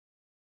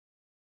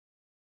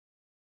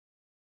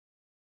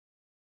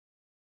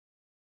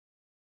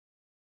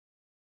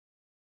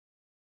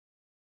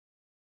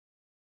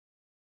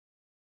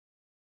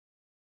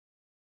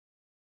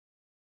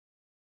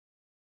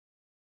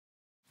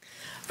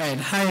Right.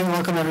 Hi and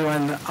welcome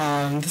everyone.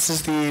 This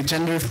is the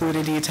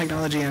Genderfluidity,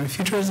 Technology and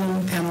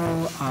Futurism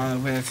panel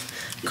with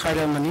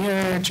Carta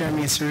Monir,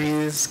 Jeremy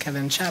Sorese,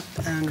 Kevin Czap,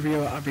 and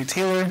Rio Aubry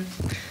Taylor.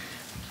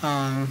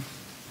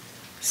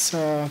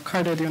 So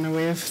Carta, do you want to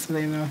wave so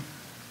they know?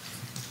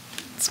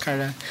 It's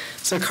Carta.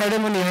 So Carta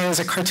Monir is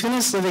a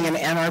cartoonist living in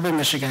Ann Arbor,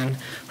 Michigan.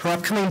 Her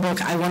upcoming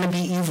book, I Want to Be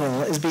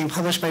Evil, is being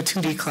published by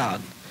 2D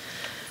Cloud.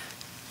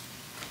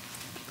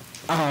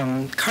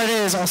 Carta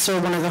is also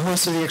one of the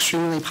hosts of the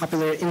extremely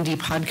popular indie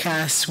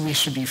podcast, We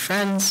Should Be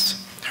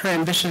Friends. Her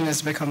ambition is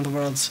to become the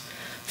world's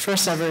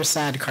first ever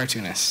sad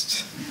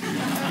cartoonist.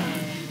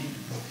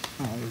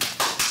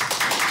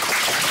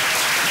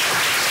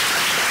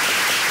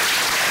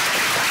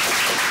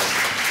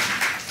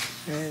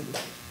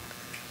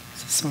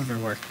 Some of her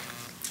work.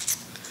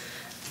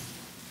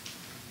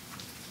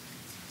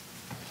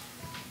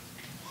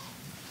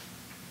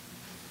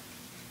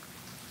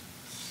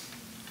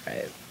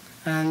 Right.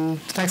 And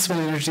the next one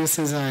to introduce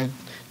is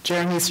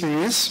Jeremy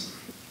Sorese.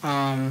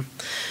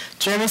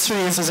 Jeremy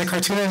Sorese is a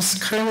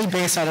cartoonist currently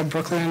based out of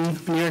Brooklyn,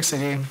 New York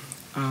City.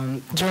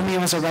 Jeremy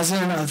was a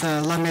resident of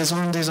the La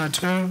Maison des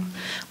Auteurs,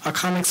 a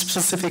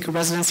comics-specific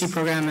residency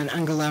program in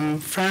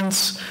Angoulême,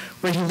 France,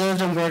 where he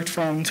lived and worked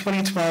from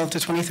 2012 to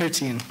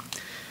 2013.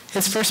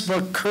 His first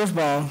book,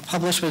 Curveball,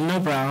 published with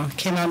Nobrow,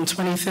 came out in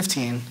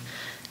 2015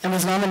 and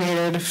was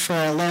nominated for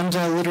a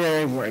Lambda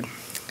Literary Award.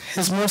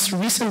 His most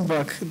recent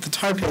book, The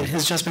Tar Pit,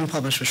 has just been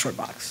published with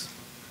Shortbox.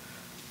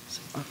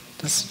 So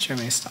this is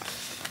Jeremy's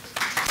stuff.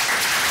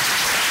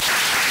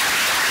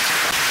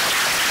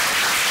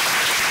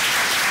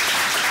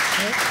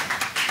 Okay.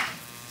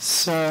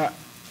 So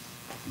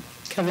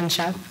Kevin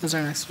Czap is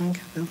our next one.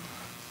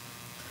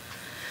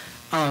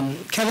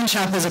 Kevin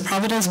Czap is a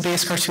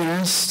Providence-based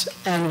cartoonist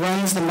and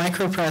runs the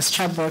micropress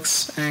Czap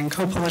Books and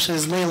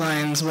co-publishes Ley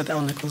Lines with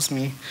L.Nichols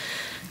me.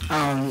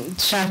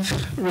 Czap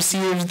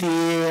received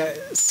the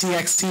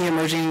CXC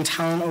Emerging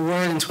Talent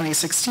Award in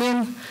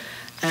 2016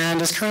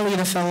 and is currently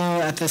the fellow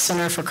at the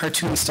Center for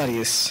Cartoon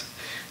Studies.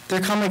 Their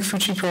comic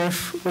Fütchi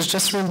Perf was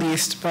just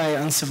released by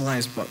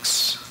Uncivilized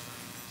Books.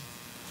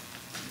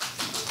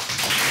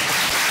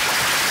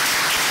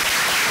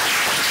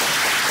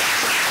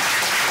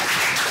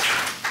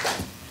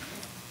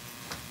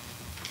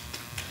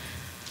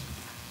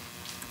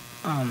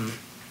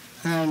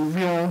 And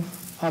Rio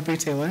Aubry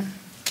Taylor.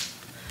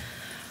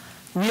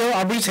 Rio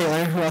Aubry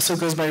Taylor, who also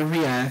goes by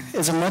Ria,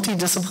 is a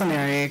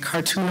multidisciplinary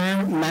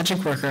cartooner,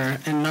 magic worker,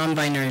 and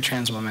non-binary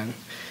trans woman.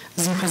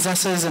 She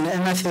possesses an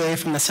MFA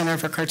from the Center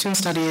for Cartoon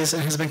Studies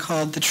and has been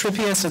called the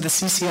trippiest of the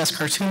CCS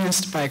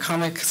cartoonists by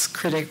comics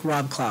critic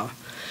Rob Clow.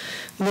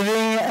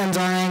 Living and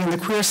dying in the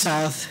queer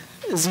South,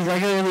 she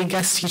regularly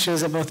guest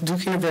teaches at both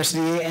Duke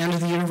University and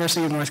the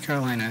University of North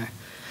Carolina.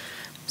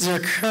 Their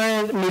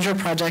current major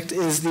project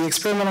is the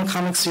experimental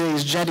comic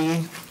series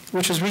Jetty,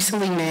 which was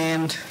recently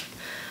named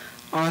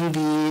on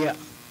the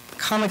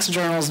Comics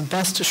Journal's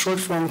Best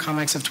Short-Form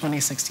Comics of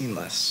 2016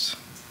 list.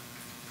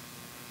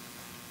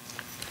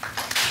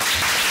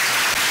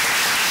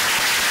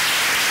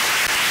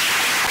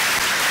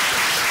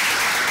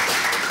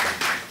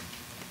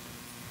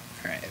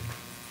 All right.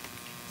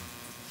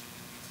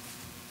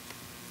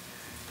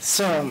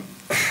 So,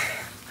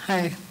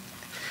 hi.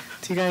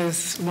 Do you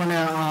guys want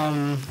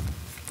to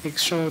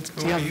show?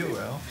 Who are you,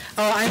 Will?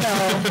 Oh, I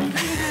know.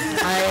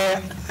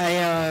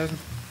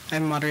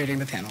 I'm moderating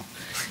the panel.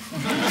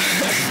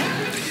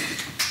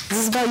 This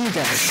is about you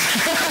guys.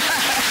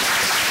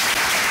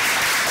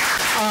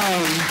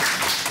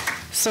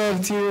 So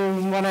do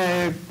you want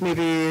to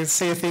maybe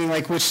say a thing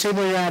like which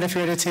table you're at if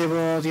you're at a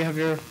table? Do you have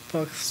your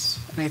books?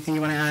 Anything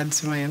you want to add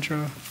to my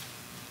intro?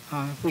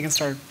 We can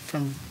start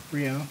from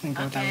Rio and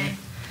go that way.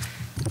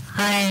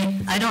 Hi,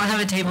 I don't have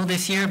a table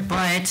this year,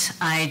 but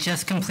I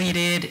just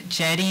completed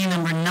Jetty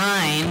number 9,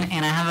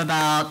 and I have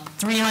about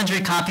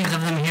 300 copies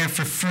of them here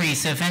for free.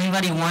 So if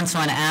anybody wants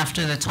one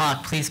after the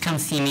talk, please come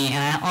see me.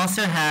 And I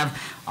also have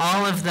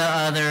all of the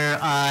other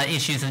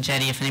issues of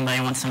Jetty if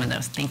anybody wants some of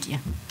those. Thank you.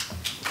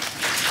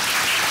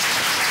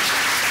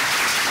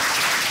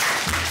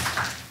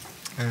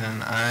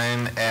 And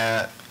I'm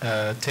at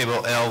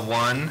table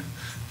L1,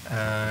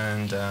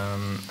 and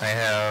I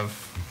have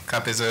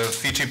copies of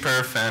Fütchi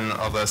Perf and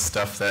all the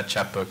stuff that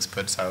Czap Books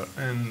puts out,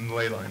 and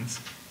Ley Lines.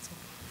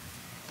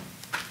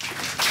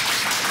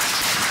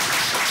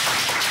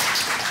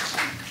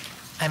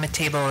 I'm at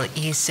table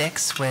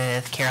E6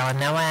 with Carolyn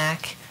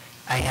Nowak.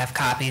 I have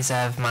copies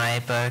of my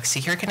book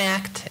Secure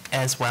Connect,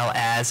 as well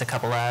as a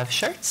couple of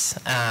shirts.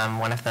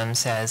 One of them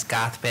says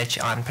Goth Bitch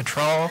on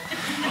Patrol.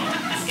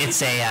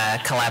 It's a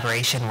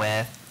collaboration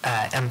with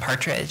M.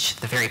 Partridge,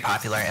 the very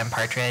popular M.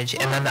 Partridge.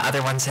 And then the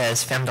other one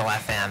says Femme de la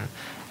Femme.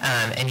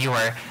 And you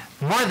are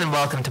more than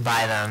welcome to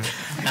buy them.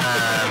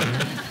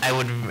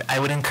 I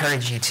would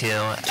encourage you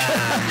to.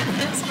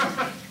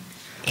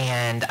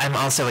 And I'm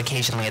also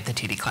occasionally at the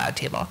 2D Cloud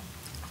table.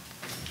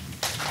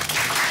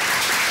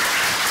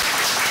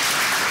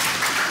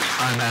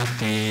 I'm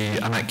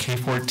at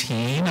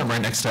K14. I'm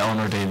right next to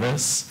Eleanor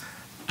Davis.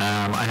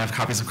 I have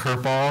copies of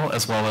Curveball,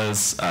 as well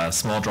as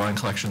small drawing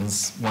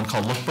collections, one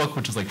called Lookbook,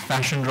 which is like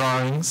fashion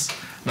drawings,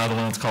 another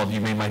one that's called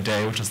You Made My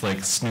Day, which is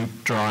like Snoop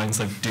drawings,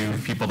 like do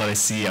people that I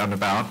see out and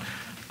about.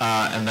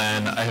 And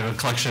then I have a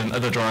collection,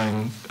 other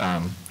drawing,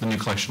 the new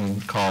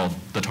collection called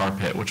The Tar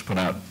Pit, which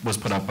was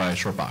put out by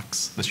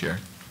Shortbox this year.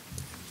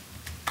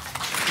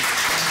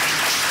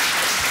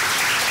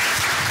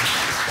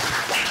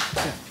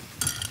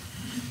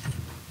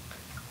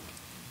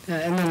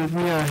 And then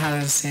Rio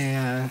has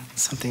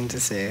something to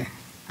say.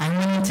 I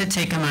wanted to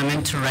take a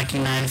moment to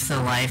recognize the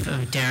life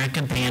of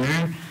Derricka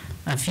Banner.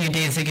 A few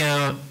days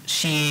ago,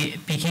 she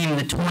became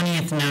the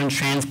 20th known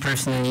trans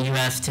person in the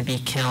U.S. to be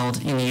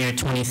killed in the year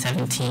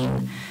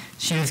 2017.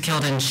 She was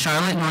killed in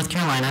Charlotte, North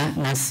Carolina,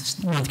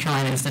 and North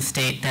Carolina is the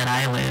state that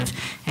I live.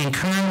 And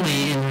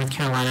currently in North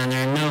Carolina,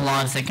 there are no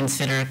laws that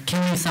consider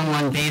killing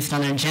someone based on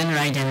their gender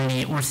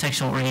identity or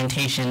sexual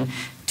orientation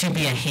to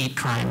be a hate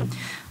crime.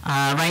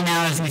 Right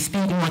now, as we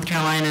speak in North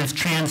Carolina's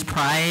Trans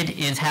Pride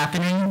is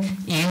happening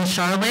in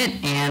Charlotte,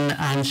 and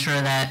I'm sure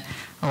that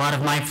a lot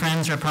of my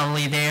friends are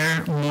probably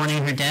there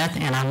mourning her death,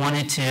 and I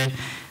wanted to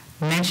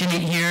mention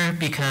it here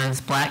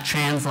because Black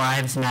trans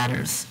lives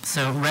matters.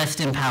 So rest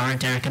in power,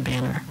 Derricka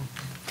Banner.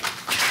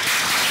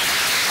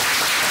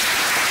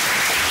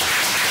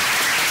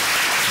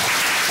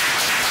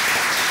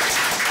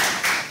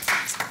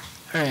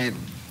 All right.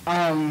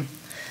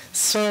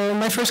 So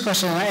my first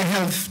question, I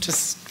have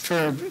just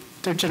for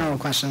they're general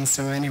questions,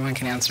 so anyone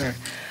can answer.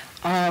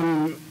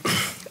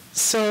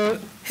 So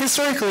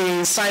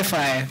historically,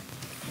 sci-fi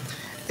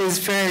is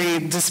very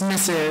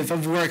dismissive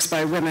of works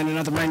by women and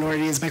other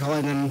minorities by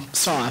calling them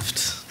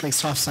soft, like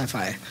soft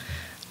sci-fi.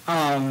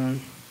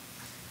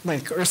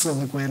 Like Ursula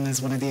Le Guin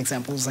is one of the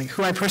examples, like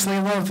who I personally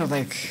love, but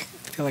like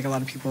I feel like a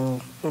lot of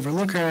people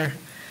overlook her.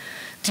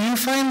 Do you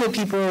find that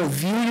people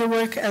view your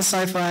work as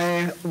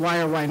sci-fi? Why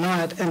or why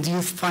not? And do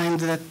you find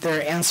that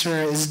their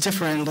answer is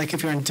different, like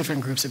if you're in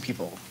different groups of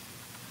people?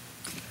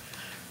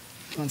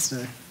 Who wants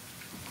to?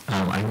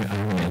 I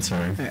have an answer.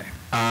 Okay.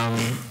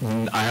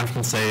 I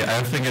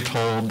often get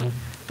told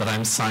that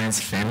I'm science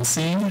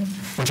fantasy,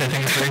 which I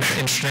think is very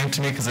interesting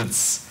to me because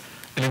it's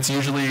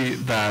usually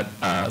that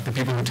the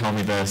people who tell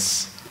me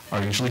this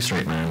are usually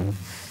straight men.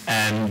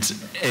 And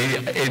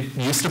it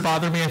used to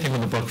bother me. I think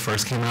when the book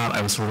first came out,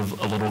 I was sort of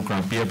a little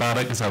grumpy about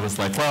it because I was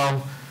like,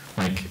 well,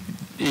 like,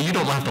 you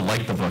don't have to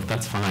like the book.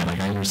 That's fine. Like,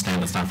 I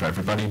understand it's not for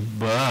everybody.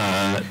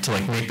 But to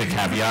like make the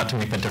caveat, to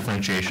make that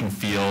differentiation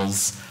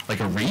feels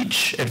like a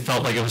reach. It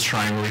felt like it was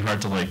trying really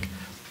hard to like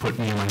put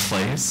me in my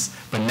place.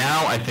 But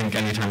now I think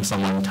anytime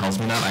someone tells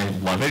me that, I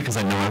love it because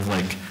I know I've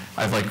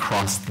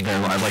crossed the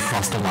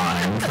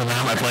line for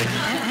them. I've like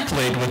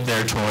played with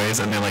their toys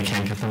and they like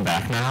can't get them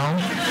back now.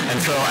 And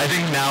so I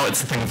think now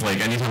it's the thing of like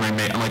anytime I'm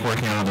like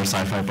working on another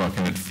sci-fi book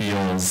and it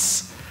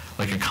feels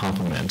like a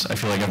compliment. I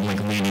feel like I'm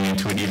like leaning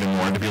into it even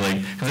more to be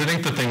like, because I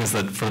think the thing is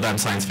that for them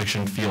science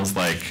fiction feels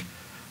like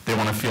they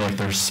want to feel like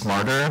they're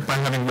smarter by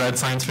having read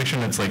science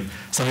fiction. It's like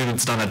something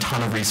that's done a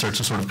ton of research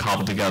to sort of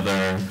cobble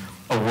together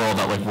a world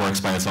that like works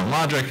by its own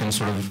logic and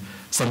sort of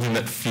something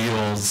that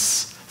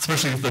feels,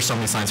 especially if there's so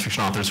many science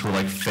fiction authors who are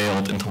like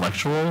failed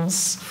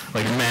intellectuals,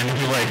 like men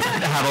who like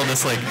had all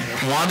this like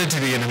wanted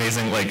to be an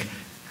amazing like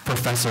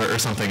professor or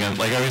something. And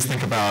like I always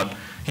think about,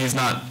 he's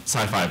not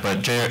sci-fi,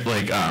 but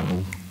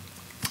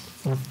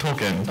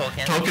Tolkien.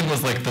 Tolkien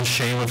was like the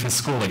shame of his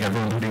school. Like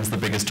everyone thought he was the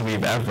biggest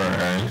dweeb ever,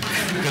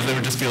 because they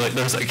would just be like,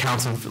 there's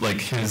accounts of like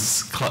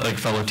his like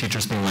fellow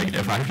teachers being like,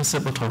 if I have to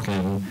sit with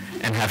Tolkien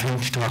and have him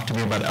talk to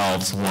me about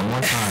elves one more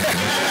time,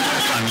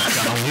 I'm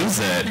gonna lose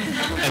it.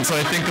 And so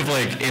I think of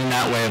like in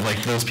that way of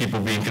like those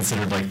people being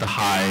considered like the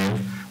high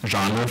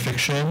genre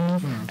fiction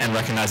and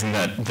recognizing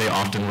that they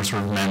often were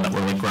sort of men that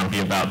were like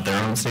grumpy about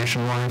their own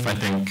station in life. I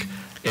think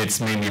it's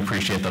made me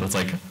appreciate that it's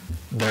like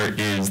there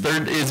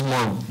is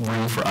more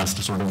room for us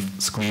to sort of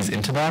squeeze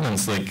into that, and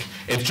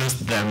it's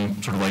just them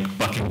sort of like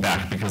bucking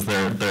back because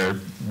they're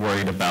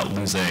worried about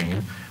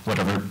losing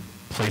whatever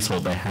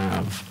placehold they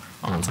have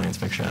on science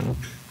fiction.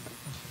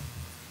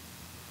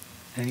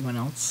 Anyone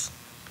else?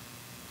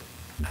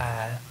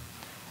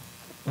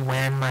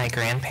 When my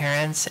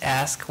grandparents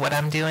ask what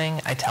I'm doing,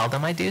 I tell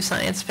them I do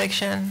science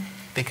fiction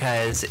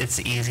because it's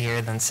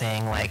easier than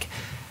saying like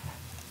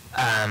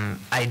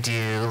I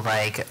do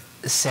like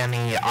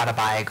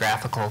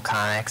semi-autobiographical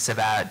comics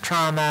about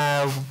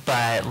trauma,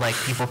 but like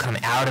people come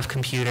out of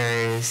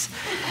computers.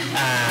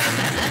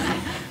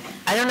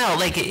 I don't know,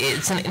 like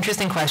it's an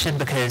interesting question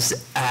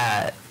because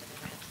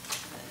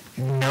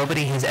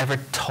nobody has ever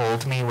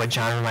told me what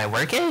genre my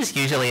work is.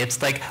 Usually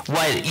it's like,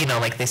 what, you know,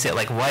 like they say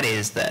like, what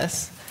is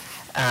this?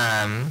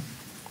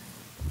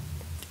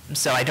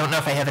 So I don't know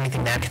if I have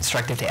anything that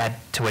constructive to add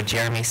to what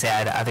Jeremy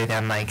said, other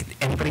than like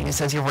anybody who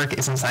says your work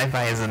isn't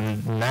sci-fi is a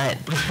nut.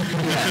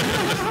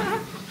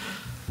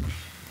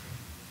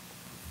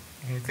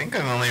 I think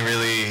I've only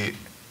really,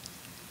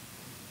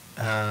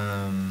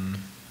 I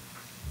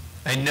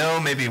know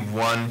maybe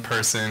one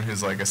person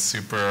who's like a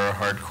super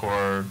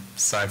hardcore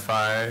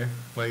sci-fi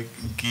like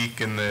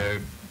geek in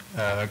the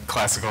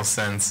classical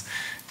sense,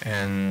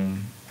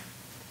 and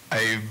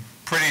I'm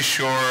pretty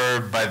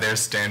sure by their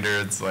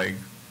standards, like,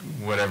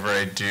 whatever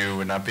I do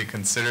would not be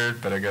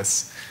considered, but I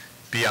guess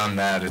beyond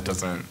that, it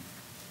doesn't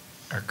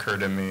occur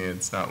to me.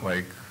 It's not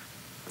like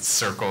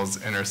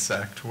circles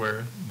intersect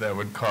where that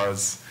would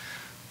cause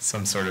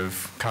some sort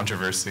of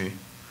controversy.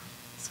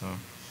 So.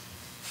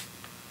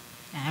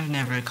 I've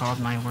never called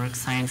my work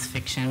science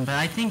fiction, but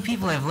I think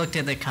people have looked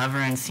at the cover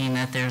and seen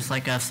that there's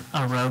like a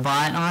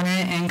robot on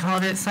it and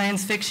called it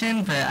science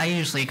fiction, but I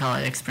usually call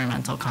it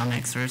experimental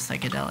comics or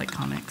psychedelic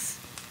comics.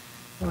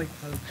 I like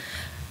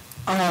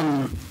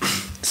that.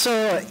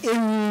 So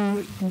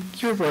in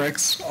your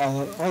works,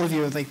 all of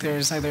you, like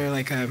there's either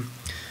like they're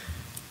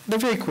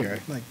very queer,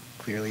 like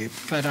clearly,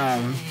 but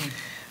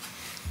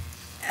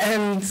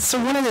and so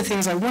one of the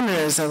things I wonder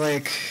is that,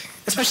 like,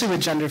 especially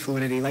with gender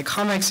fluidity, like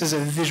comics is a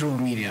visual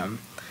medium,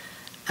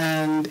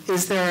 and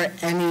is there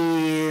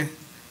any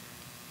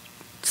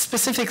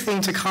specific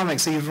thing to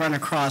comics that you've run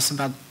across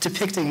about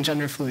depicting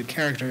gender fluid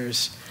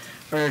characters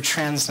or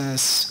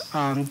transness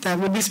that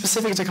would be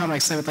specific to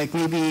comics that, like,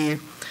 maybe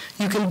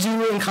you can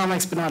do in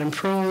comics but not in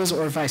prose,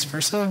 or vice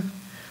versa?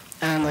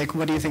 And, like,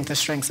 what do you think the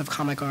strengths of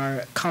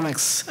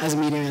comics as a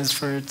medium is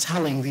for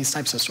telling these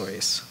types of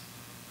stories?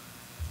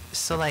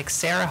 So, like,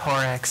 Sarah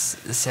Horrocks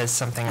says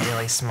something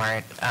really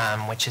smart,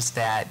 which is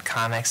that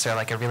comics are,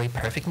 like, a really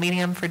perfect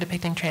medium for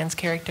depicting trans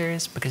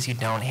characters because you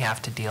don't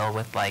have to deal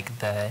with, like,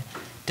 the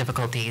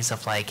difficulties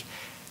of, like,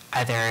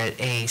 either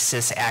a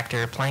cis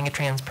actor playing a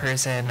trans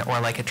person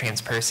or, like, a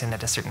trans person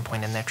at a certain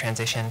point in their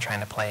transition trying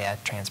to play a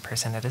trans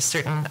person at a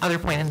certain other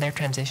point in their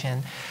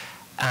transition.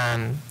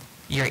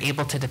 You're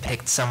able to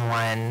depict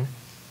someone,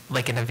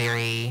 like, in a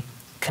very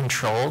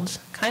controlled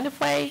kind of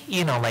way.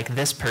 You know, like,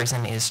 this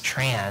person is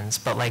trans,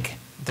 but, like,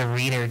 the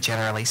reader,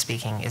 generally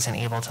speaking, isn't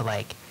able to,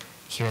 like,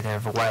 hear their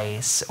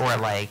voice, or,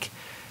 like,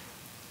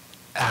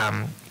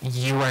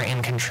 you are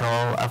in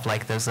control of,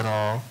 like, those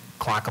little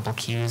clockable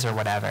cues or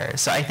whatever.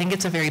 So I think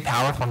it's a very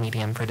powerful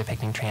medium for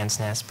depicting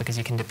transness because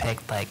you can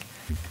depict, like,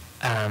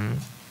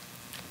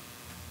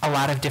 a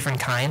lot of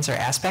different kinds or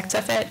aspects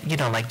of it, you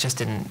know, like,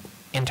 just in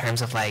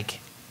terms of, like,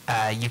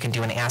 you can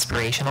do an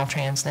aspirational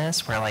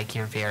transness where, like,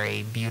 you're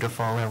very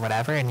beautiful or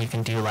whatever, and you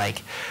can do,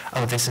 like,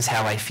 oh, this is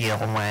how I feel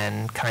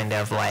when kind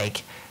of,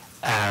 like,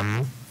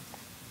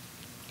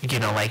 you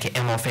know, like,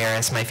 Emil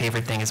Ferris, my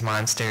favorite thing is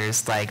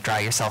monsters, like, draw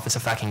yourself as a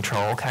fucking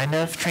troll kind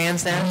of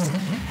transness.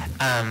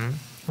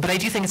 But I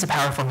do think it's a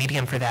powerful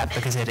medium for that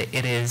because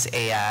it is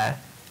a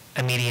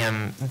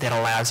medium that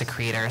allows a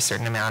creator a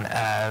certain amount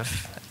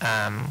of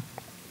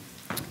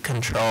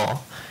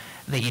control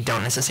that you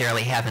don't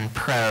necessarily have in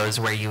prose,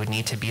 where you would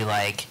need to be,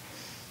 like,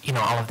 you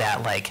know, all of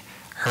that, like,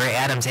 her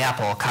Adam's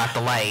apple caught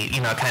the light, you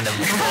know, kind of.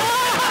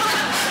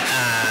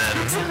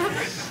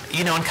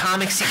 You know, in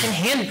comics you can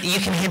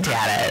hint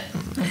at it,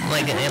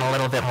 like, in a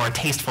little bit more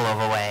tasteful of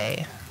a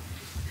way.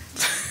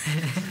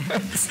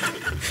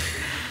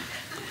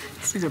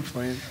 That's a good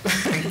point.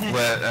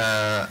 What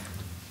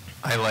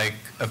I like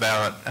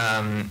about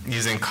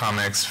using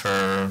comics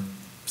for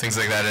things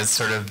like that is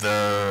sort of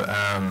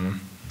the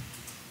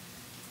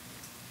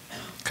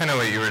kind of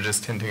what you were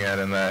just hinting at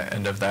in the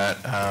end of that.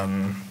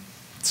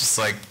 It's just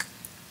like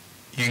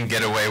you can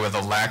get away with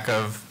a lack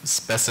of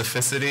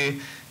specificity.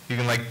 You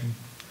can, like,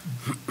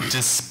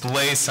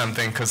 display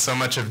something because so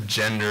much of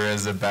gender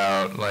is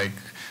about, like,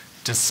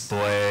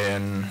 display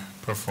and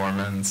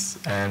performance,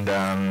 and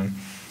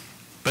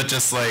but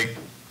just, like,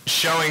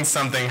 showing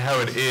something how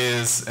it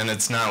is, and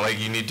it's not like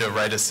you need to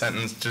write a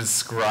sentence to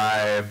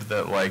describe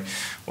that, like,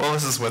 well,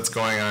 this is what's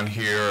going on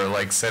here, or,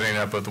 like, setting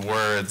up with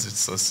words.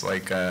 It's just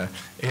like an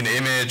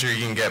image, or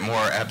you can get more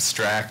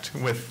abstract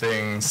with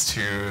things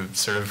to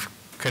sort of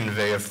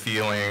convey a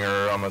feeling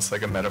or almost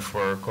like a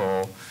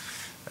metaphorical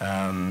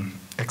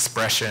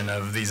expression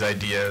of these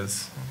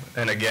ideas.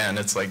 And again,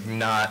 it's like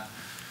not,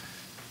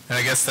 and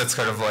I guess that's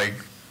kind of like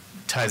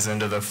ties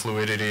into the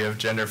fluidity of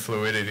gender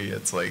fluidity.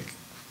 It's like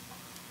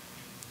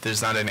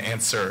there's not an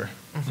answer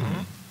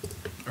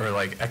or,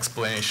 like,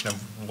 explanation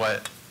of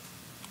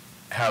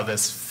how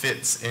this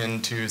fits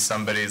into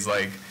somebody's,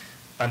 like,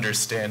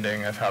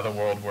 understanding of how the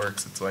world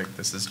works. It's like,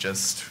 this is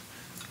just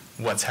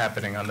what's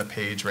happening on the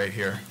page right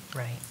here.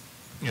 Right.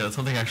 Yeah, that's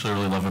something I actually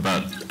really love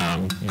about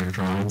your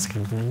drawings,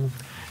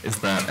 is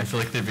that I feel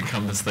like they've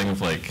become this thing of,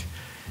 like,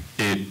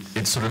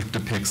 it sort of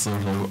depicts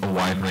sort of a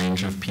wide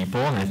range of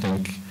people, and I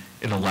think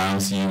it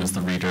allows you as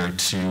the reader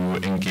to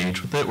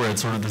engage with it, where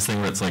it's sort of this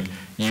thing where it's like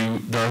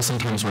there are some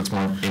times where it's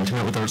more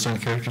intimate with certain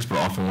characters, but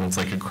often when it's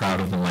like a crowd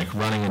of them, like,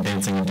 running and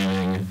dancing and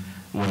doing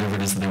whatever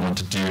it is that they want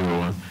to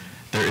do,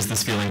 there is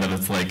this feeling that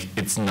it's like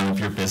it's none of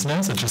your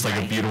business. It's just like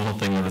a beautiful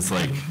thing that is,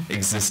 like,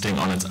 existing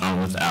on its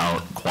own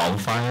without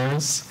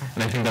qualifiers.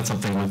 And I think that's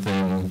something with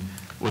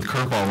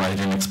Curveball what I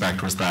didn't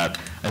expect was that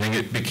I think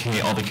it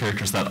became all the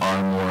characters that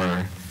are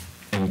more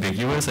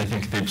ambiguous. I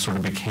think they sort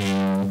of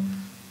became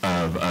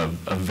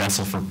a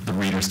vessel for the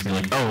readers to be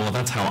like, oh, well,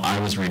 that's how I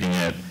was reading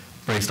it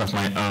based off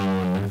my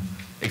own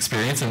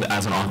experience. And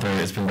as an author,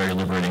 it's been very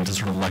liberating to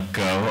sort of let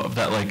go of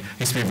that. Like, I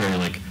used to be very,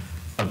 like,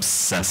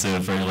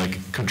 obsessive, very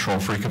like control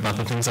freak about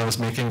the things I was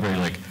making, very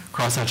like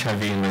crosshatch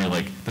heavy, and very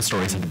like the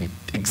stories had to be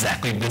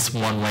exactly this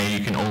one way,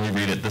 you can only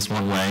read it this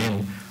one way,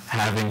 and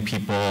having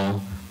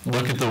people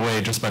look at the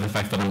way just by the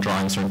fact that I'm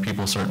drawing certain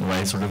people a certain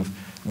way, sort of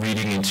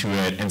reading into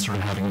it and sort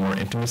of having a more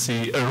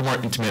intimacy, or a more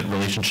intimate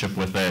relationship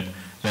with it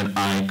than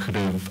I could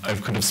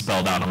have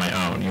spelled out on my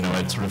own. You know,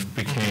 it sort of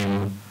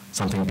became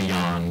something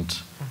beyond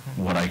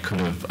what I could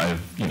have,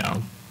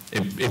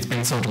 it's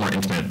been so much more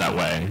intimate that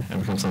way and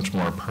become so much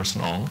more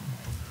personal.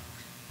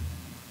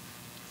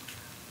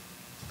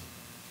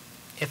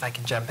 If I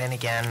can jump in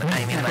again,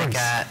 I mean, like,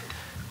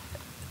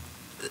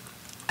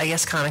 I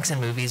guess comics and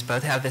movies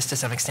both have this to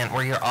some extent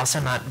where you're also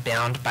not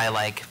bound by,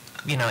 like,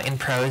 you know, in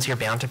prose you're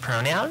bound to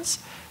pronouns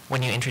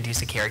when you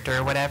introduce a character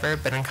or whatever,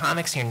 but in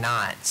comics you're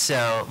not.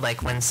 So,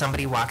 like, when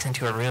somebody walks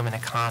into a room in a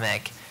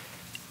comic,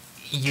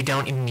 you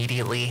don't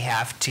immediately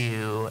have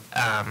to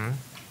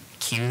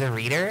cue the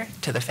reader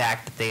to the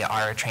fact that they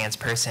are a trans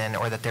person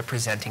or that they're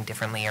presenting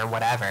differently or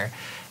whatever.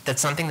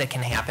 That's something that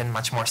can happen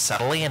much more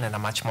subtly and in a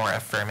much more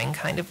affirming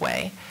kind of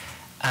way.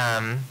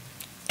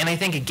 And I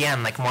think,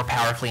 again, like, more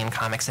powerfully in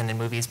comics and in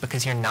movies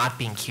because you're not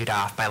being cued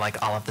off by, like,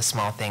 all of the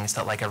small things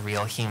that, like, a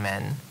real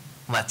human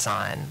lets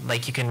on.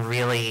 Like, you can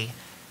really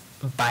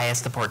bias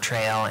the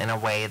portrayal in a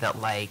way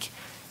that, like,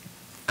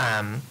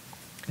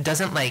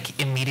 doesn't, like,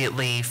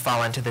 immediately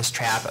fall into this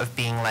trap of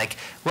being like,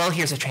 well,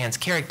 here's a trans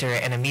character,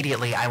 and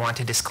immediately I want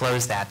to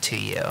disclose that to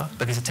you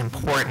because it's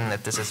important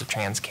that this is a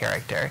trans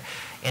character.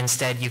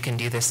 Instead, you can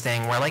do this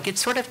thing where, like, it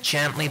sort of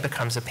gently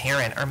becomes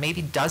apparent, or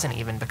maybe doesn't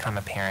even become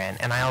apparent,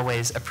 and I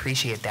always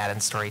appreciate that in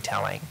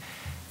storytelling.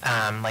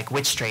 Like,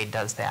 Witch Trade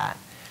does that,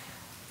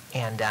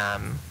 and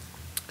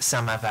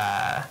some of,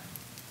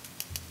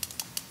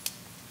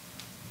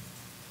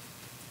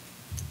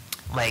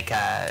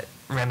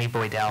 Remy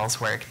Boydell's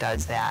work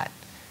does that.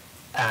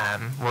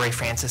 Rory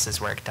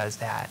Francis's work does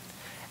that.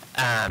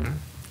 And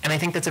I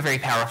think that's a very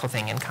powerful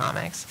thing in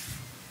comics.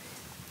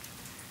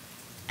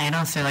 I'd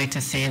also like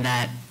to say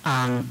that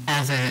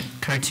as a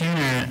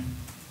cartooner,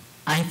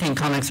 I think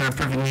comics are a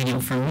perfect medium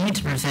for me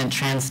to present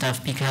trans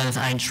stuff because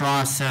I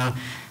draw, so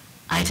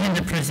I tend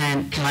to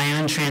present my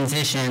own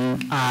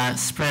transition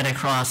spread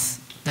across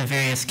the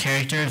various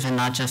characters and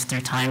not just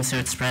through time, so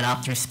it's spread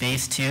out through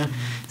space too.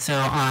 So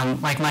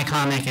like my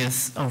comic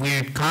is a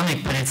weird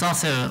comic, but it's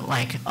also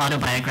like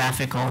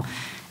autobiographical.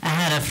 I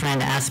had a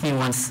friend ask me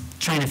once,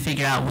 trying to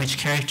figure out which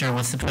character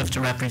was supposed to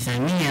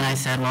represent me, and I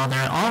said, well, they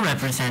all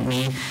represent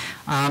me,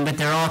 but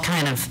they're all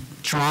kind of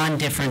drawn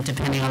different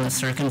depending on the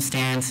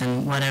circumstance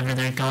and whatever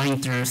they're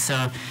going through.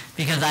 So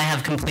because I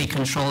have complete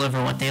control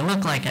over what they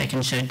look like, I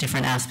can show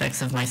different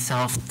aspects of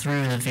myself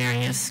through the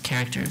various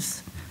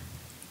characters.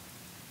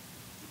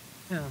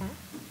 Yeah.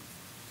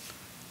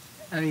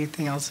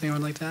 Anything else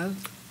anyone would like to add?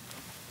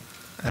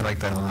 I like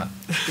that a lot.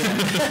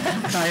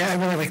 Yeah. I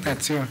really like that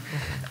too.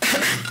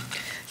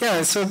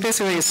 Yeah, so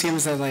basically it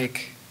seems that,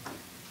 like,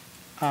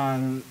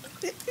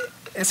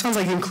 it sounds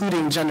like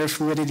including gender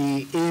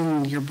fluidity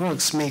in your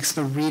books makes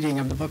the reading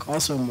of the book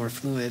also more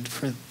fluid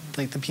for,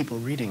 like, the people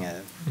reading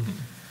it,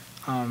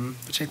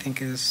 which I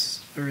think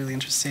is a really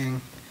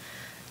interesting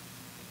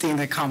thing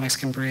that comics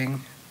can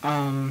bring.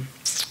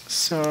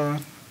 So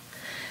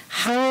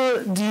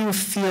how do you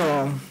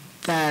feel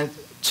that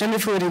gender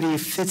fluidity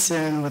fits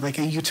in with, like,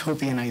 a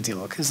utopian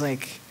ideal? Because,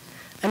 like,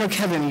 I know,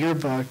 Kevin, your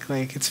book,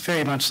 like, it's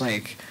very much,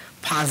 like,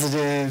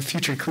 positive,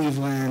 future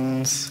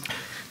Cleveland.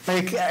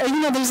 Like,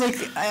 you know, there's, like,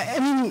 I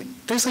mean,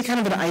 there's, like,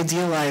 kind of an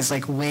idealized,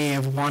 like, way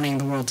of wanting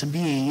the world to be,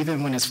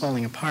 even when it's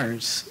falling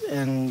apart,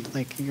 and,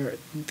 like,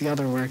 the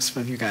other works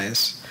of you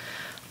guys.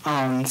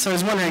 So I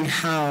was wondering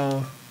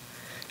how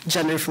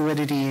gender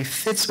fluidity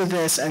fits with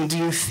this, and do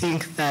you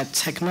think that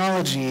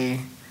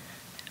technology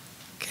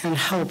can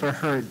help or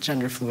hurt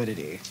gender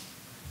fluidity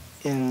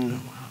in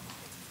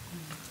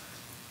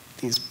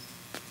these,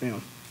 you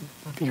know,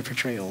 your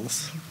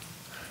portrayals?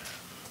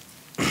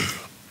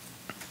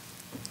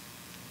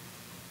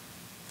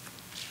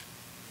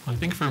 I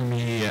think for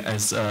me,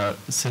 as a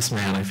cis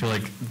man, I feel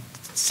like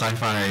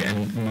sci-fi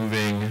and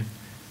moving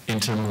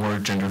into more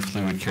gender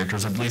fluid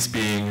characters, at least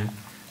being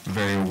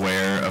very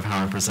aware of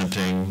how I'm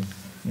presenting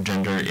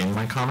gender in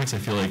my comics. I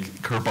feel like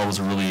Curveball was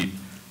a really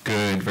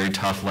good, very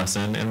tough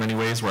lesson in many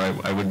ways, where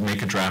I would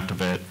make a draft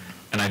of it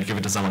and I'd give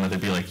it to someone and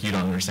they'd be like, you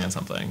don't understand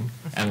something.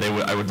 And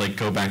I would like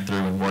go back through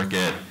and work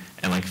it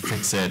and like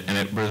fix it. And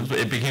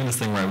it became this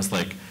thing where I was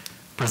like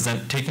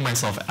taking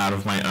myself out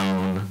of my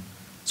own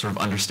sort of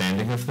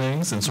understanding of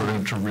things and sort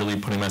of to really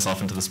putting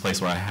myself into this place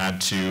where I had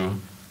to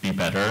be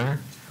better.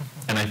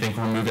 And I think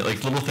remove it,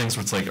 like little things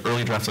where it's like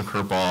early drafts of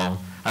Curveball.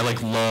 I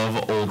like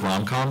love old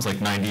rom-coms, like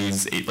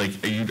 90s,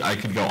 I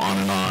could go on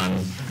and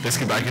on.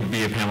 I could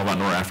be a panel about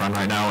Nora Ephron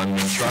right now and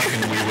Moonstruck,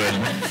 and we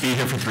would be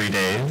here for 3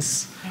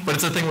 days. But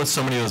it's the thing with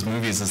so many of those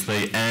movies is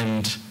they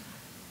end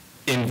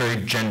in very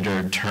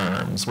gendered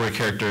terms, where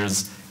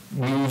characters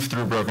move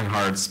through broken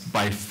hearts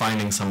by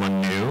finding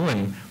someone new,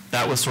 and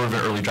that was sort of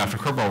an early draft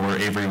of Curveball where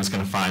Avery was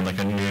going to find like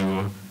a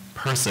new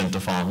person to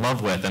fall in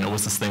love with, and it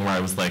was this thing where I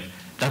was like,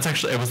 that's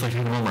actually, it was like in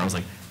a moment where I was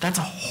like, that's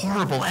a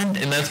horrible end.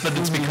 And but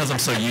it's because I'm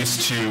so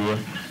used to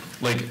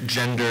like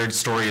gendered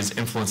stories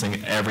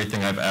influencing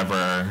everything I've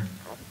ever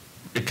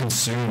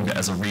consumed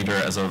as a reader,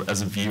 as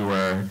a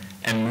viewer,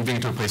 and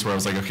moving to a place where I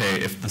was like, okay,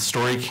 if the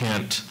story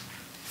can't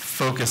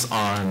focus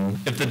on,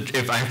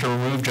 if I have to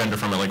remove gender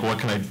from it, like what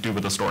can I do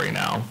with the story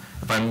now?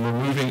 If I'm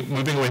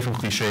moving away from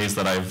cliches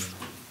that I've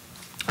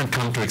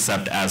come to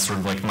accept as sort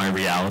of like my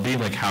reality,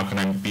 like how can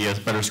I be a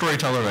better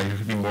storyteller, like I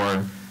could be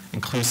more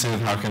inclusive,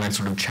 how can I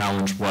sort of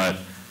challenge what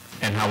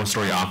and how a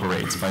story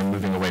operates by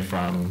moving away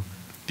from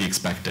the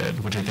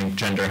expected, which I think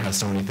gender has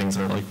so many things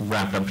that are like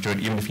wrapped up to it,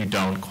 even if you're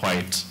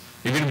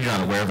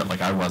not aware of it,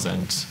 like I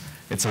wasn't,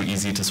 it's so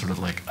easy to sort of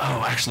like,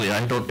 oh, actually,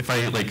 if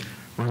I like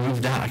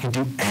remove that, I can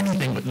do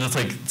anything, but there's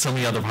like so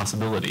many other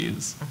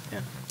possibilities.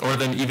 Yeah. Or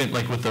then even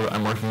like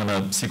I'm working on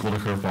a sequel to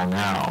Curveball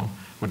now,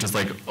 which is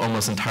like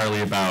almost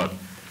entirely about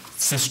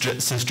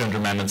cisgender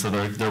men and so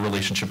their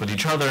relationship with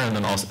each other, and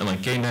then also and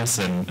like gayness,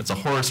 and it's a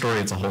horror story,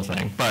 it's a whole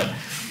thing. But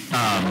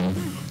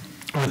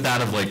with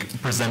that of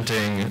like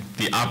presenting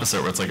the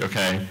opposite, where it's like,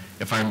 okay,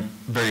 if I'm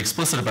very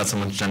explicit about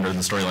someone's gender in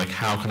the story, like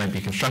how can I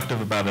be constructive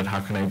about it? How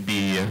can I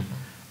be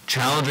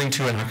challenging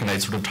to it? How can I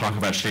sort of talk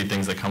about shady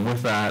things that come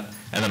with that?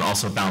 And then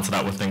also balance it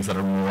out with things that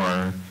are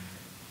more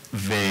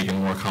vague and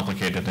more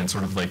complicated, and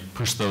sort of like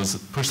push those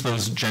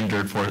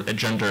gender,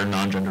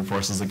 non-gendered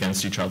forces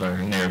against each other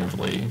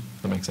narratively.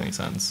 If that makes any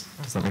sense.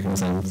 Does that make any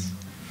sense?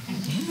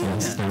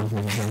 Yes. No?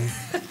 Making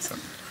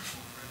sense?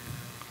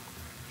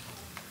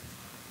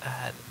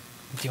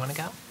 Do you want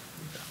to go?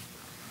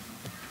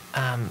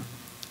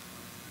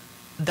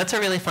 That's a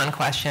really fun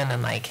question,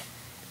 and like,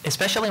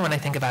 especially when I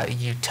think about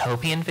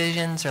utopian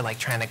visions or like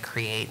trying to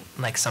create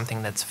like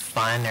something that's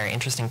fun or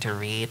interesting to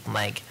read,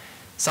 like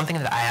something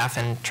that I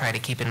often try to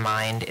keep in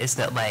mind is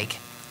that like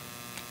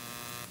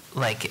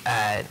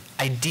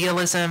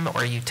idealism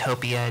or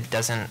utopia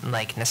doesn't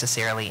like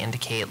necessarily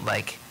indicate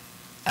like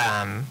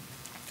a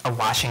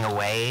washing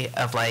away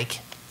of like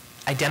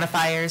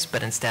identifiers,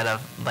 but instead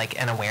of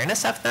like an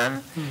awareness of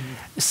them.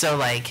 Mm-hmm. So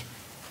like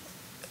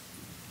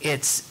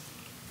it's,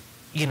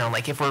 you know,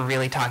 like if we're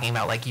really talking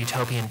about like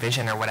utopian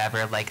vision or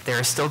whatever, like there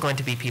are still going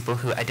to be people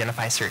who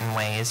identify certain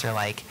ways or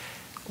like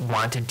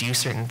want to do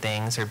certain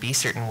things or be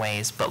certain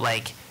ways, but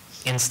like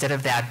instead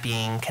of that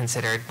being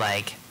considered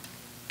like,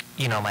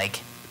 you know, like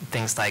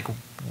things like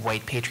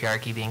white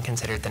patriarchy being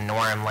considered the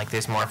norm, like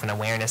there's more of an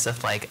awareness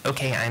of like,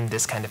 okay, I'm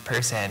this kind of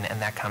person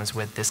and that comes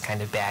with this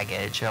kind of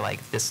baggage or like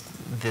this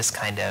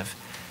kind of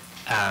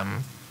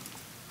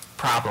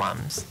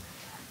problems.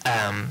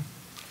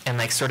 And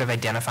like sort of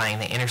identifying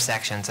the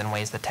intersections and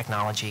ways that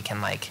technology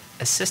can like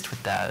assist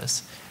with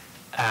those.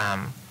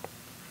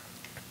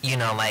 You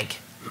know, like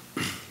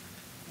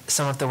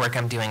some of the work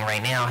I'm doing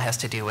right now has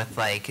to do with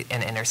like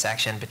an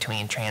intersection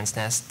between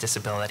transness,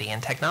 disability,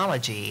 and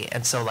technology.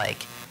 And so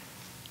like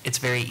it's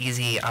very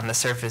easy on the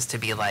surface to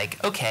be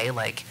like, okay,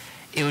 like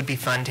it would be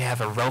fun to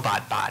have a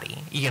robot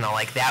body, you know,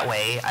 like that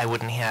way I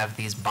wouldn't have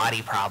these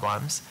body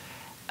problems.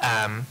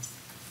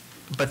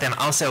 But then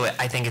also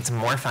I think it's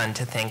more fun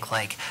to think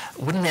like,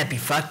 wouldn't that be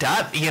fucked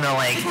up? You know,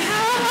 like,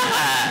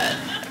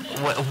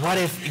 what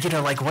if, you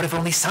know, like what if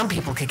only some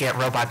people could get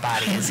robot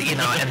bodies, you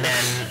know,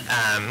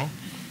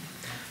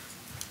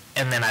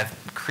 and then I've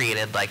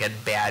created like a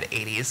bad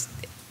 80s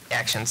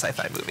action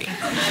sci-fi movie.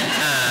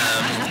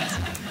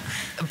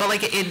 But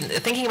like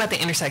thinking about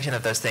the intersection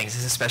of those things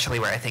is especially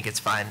where I think it's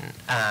fun.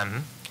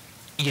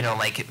 You know,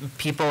 like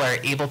people are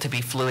able to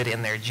be fluid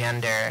in their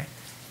gender,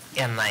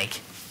 and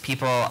like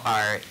people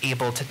are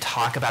able to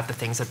talk about the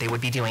things that they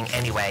would be doing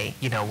anyway,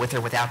 you know, with or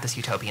without this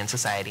utopian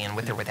society and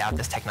with or without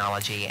this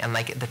technology. And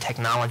like the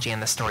technology in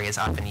the story is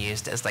often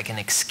used as like an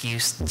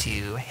excuse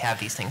to have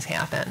these things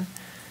happen.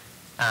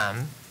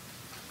 I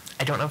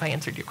don't know if I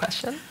answered your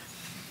question.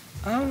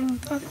 I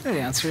think that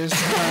answers.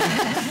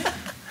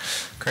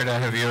 Carta,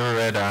 have you ever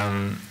read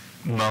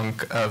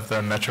Monk of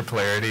the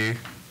Metropolarity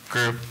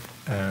group?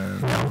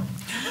 No.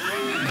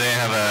 They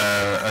have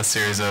a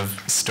series of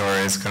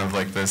stories, kind of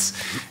like this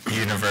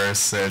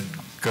universe that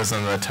goes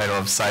under the title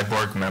of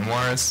Cyborg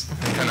Memoirs.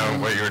 Kind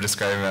of what you were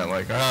describing, that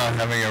like, oh,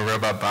 having a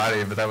robot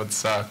body, but that would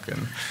suck.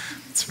 And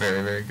it's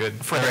very, very good.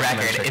 For the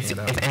record,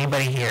 if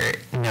anybody here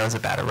knows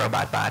about a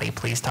robot body,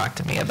 please talk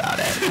to me about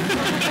it.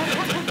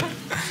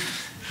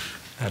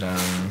 But,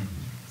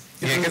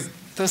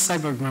 those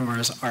cyborg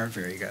memoirs are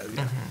very good.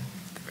 Yeah.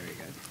 Mm-hmm. They're very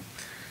good.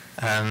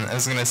 I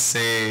was going to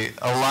say,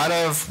 a lot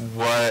of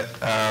what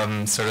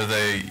sort of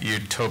the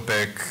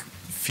utopic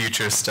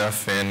future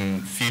stuff in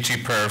Fütchi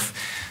Perf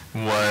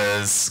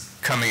was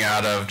coming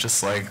out of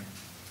just like,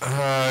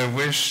 I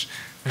wish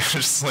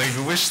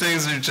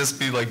things would just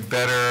be like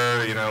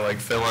better, you know, like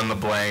fill in the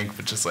blank,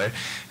 but just like,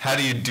 how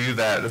do you do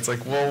that? It's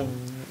like, well,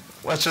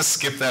 let's just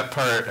skip that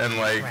part and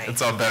like, right.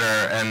 It's all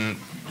better. And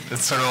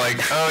it's sort of like,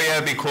 oh yeah,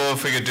 it'd be cool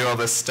if we could do all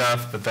this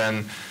stuff, but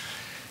then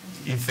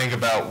you think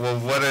about, well,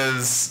 what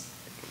is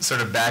sort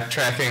of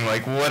backtracking,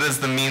 like what is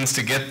the means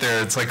to get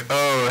there? It's like,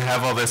 oh,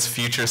 have all this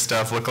future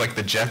stuff look like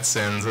the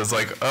Jetsons. It's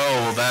like, oh,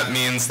 well, that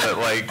means that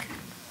like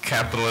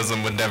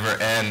capitalism would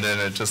never end, and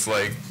it just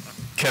like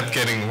kept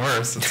getting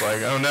worse. It's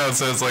like, oh no.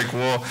 So it's like,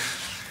 well,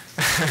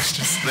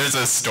 there's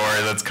a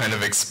story that's kind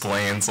of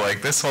explains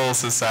like this whole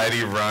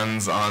society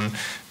runs on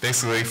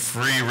basically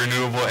free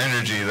renewable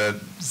energy that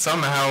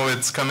somehow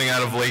it's coming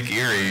out of Lake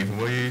Erie.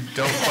 We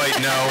don't quite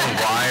know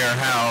why or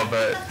how,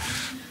 but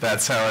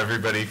that's how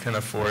everybody can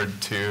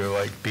afford to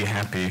like be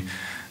happy.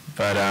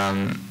 But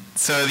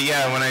so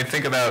yeah, when I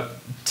think about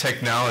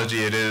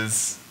technology, it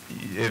is,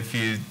 if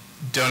you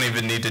don't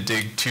even need to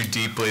dig too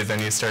deeply, then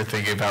you start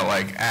thinking about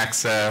like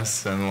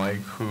access and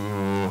like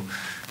who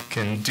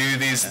can do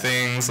these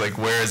things, like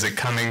where is it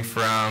coming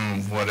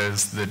from, what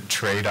is the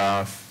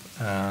trade-off.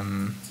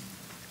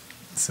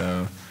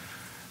 So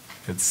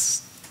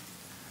it's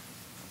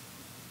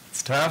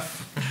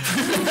tough.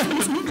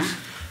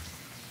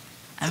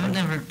 I've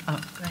never.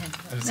 Oh, go ahead.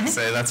 I was going to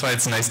say, that's why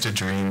it's nice to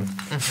dream.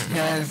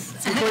 Yeah,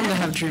 it's important to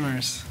have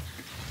dreamers.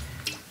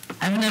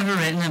 I've never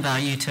written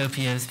about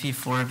utopias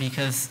before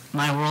because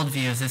my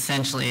worldview is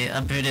essentially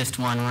a Buddhist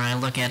one where I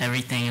look at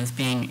everything as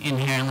being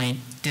inherently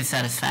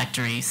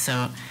dissatisfactory.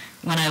 So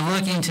when I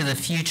look into the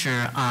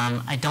future,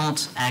 I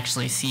don't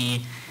actually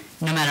see,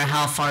 no matter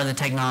how far the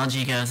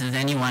technology goes, as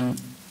anyone,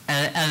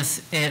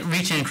 as it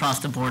reaching across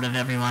the board of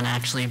everyone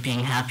actually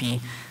being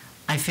happy.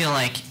 I feel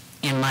like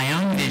in my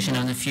own vision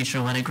of the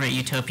future, what a great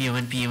utopia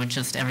would be, with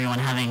just everyone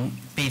having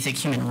basic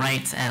human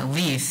rights at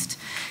least.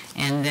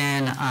 And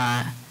then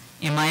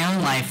in my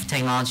own life,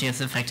 technology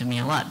has affected me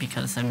a lot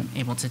because I'm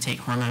able to take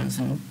hormones,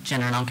 and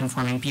gender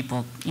nonconforming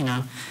people,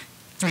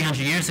 300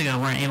 years ago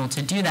weren't able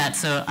to do that.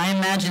 So I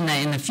imagine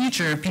that in the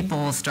future, people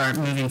will start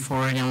moving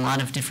forward in a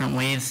lot of different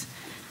ways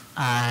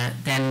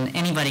than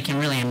anybody can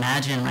really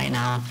imagine right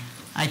now.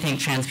 I think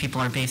trans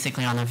people are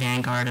basically on the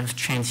vanguard of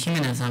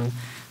transhumanism.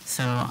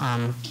 So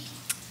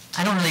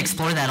I don't really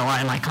explore that a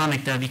lot in my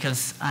comic, though,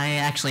 because I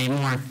actually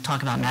more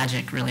talk about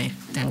magic, really,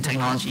 than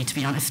technology, to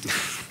be honest.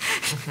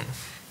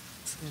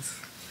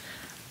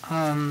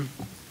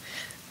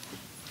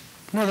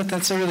 No,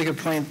 that's a really good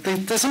point.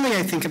 That's something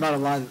I think about a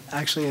lot,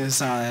 actually, is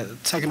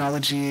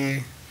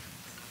technology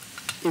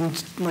in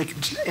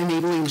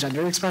enabling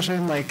gender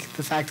expression. Like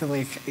the fact that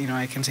I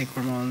can take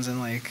hormones and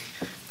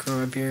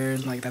grow a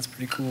beard, that's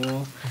pretty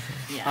cool.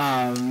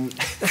 Yeah.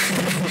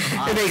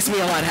 It makes me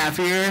a lot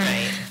happier.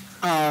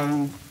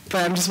 Right.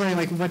 But I'm just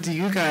wondering, what do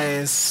you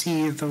guys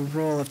see the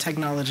role of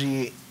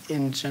technology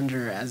in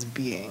gender as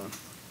being?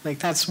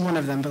 That's one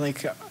of them,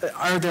 but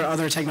are there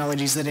other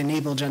technologies that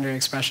enable gender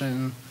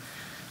expression?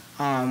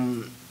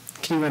 Can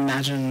you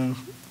imagine,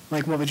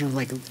 what would you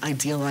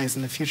idealize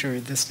in the future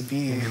this to be?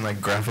 You mean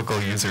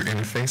graphical user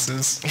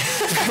interfaces?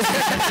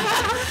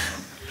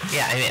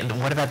 Yeah, I mean,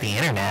 what about the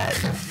internet?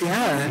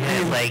 Yeah.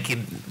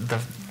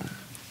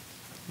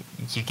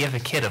 You give a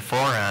kid a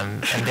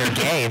forum and they're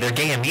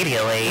gay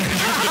immediately.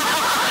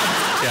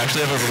 Yeah,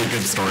 actually, I have a really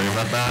good story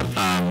about that.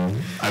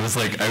 I was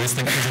thinking,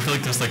 because I feel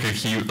like there's a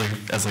huge,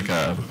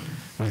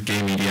 with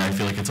gay media, I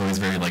feel like it's always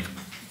very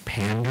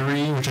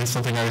pandery, which is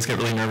something I always get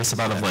really nervous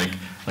about. Of I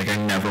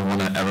never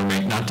want to ever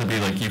make, not to be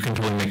you can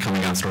totally make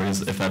coming out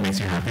stories if that makes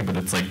you happy, but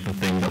it's the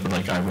thing that would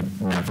I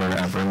would never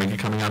ever make a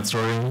coming out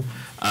story.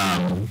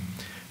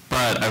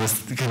 But I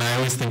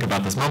always think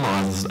about this moment.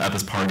 I was at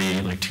this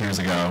party 2 years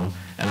ago,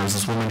 and there was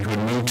this woman who had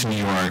moved to New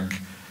York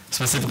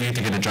specifically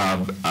to get a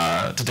job,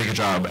 to take a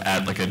job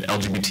at an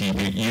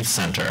LGBT youth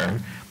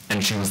center,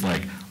 and she was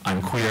like,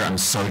 "I'm queer. I'm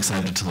so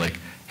excited to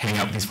hang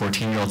out with these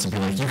 14-year-olds and be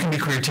you can be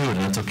queer too, and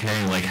it's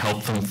okay."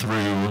 Help them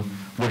through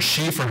what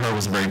for her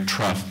was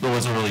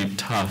a really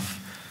tough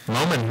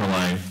moment in her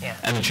life. Yeah.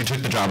 And then she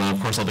took the job, and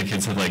of course all the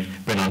kids had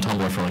been on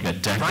Tumblr for a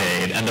decade,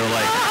 right. And they're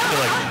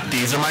like,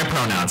 "These are my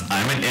pronouns.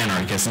 I'm an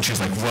anarchist," and she's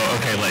like, "Whoa,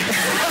 okay,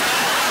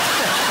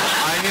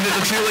 I needed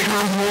to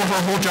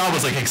her whole job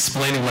was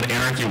explaining what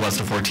anarchy was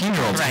to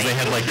 14-year-olds because they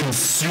had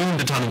consumed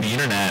a ton of the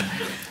internet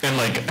and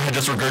had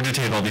just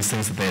regurgitated all these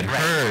things that they had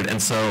heard.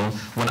 And so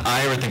when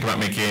I would think about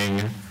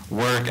making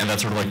work and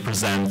that sort of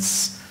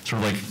presents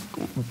sort of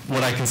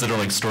what I consider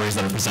stories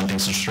that are presenting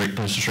to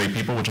straight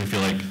people, which I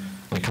feel like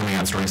coming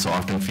out stories so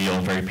often feel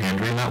very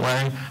pandery in that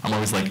way. I'm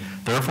always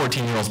there are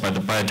 14-year-olds by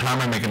the time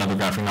I make another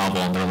graphic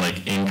novel and they're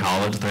in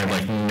college, they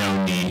have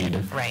no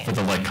need for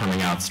the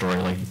coming out story.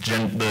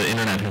 The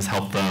internet has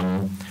helped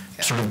them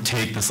sort of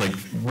take this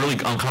really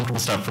uncomfortable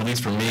stuff, at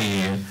least for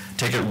me,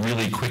 take it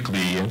really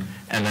quickly,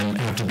 and then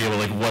have to be able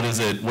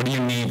what do you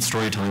need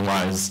storytelling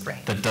wise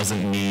that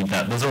doesn't need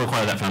that, doesn't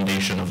require that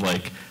foundation of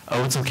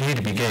oh, it's okay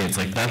to be gay. It's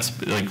that's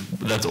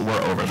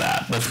we're over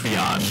that. That's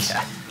beyond.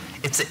 Yeah.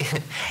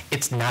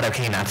 It's not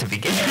okay not to be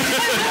gay.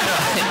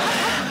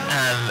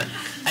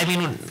 I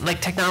mean,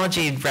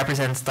 technology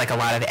represents a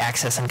lot of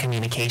access and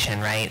communication,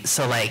 right?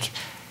 So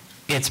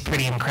it's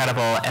pretty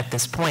incredible at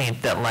this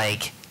point that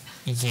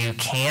you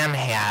can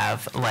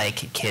have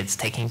kids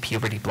taking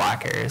puberty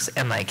blockers,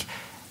 and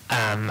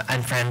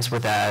I'm friends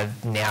with a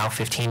now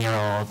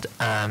 15-year-old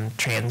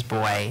trans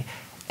boy,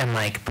 and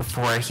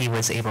before he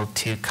was able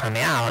to come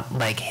out,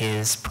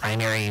 his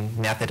primary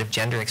method of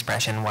gender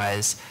expression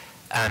was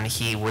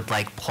he would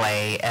like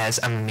play as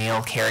a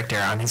male character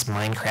on his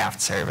Minecraft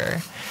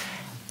server.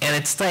 And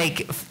it's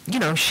like, you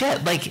know,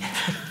 shit, like,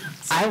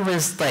 I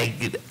was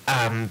like,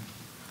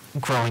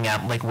 growing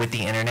up like with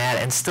the internet,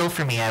 and still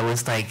for me, I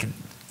was like,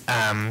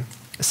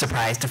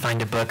 surprised to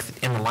find a book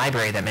in the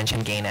library that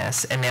mentioned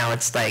gayness, and now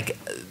it's like,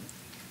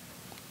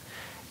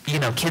 you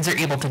know, kids are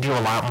able to do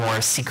a lot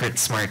more secret,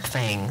 smart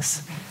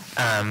things,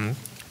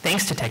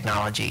 thanks to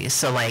technology.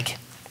 So like,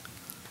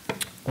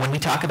 when we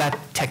talk about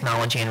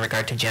technology in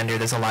regard to gender,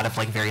 there's a lot of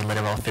like very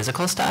literal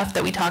physical stuff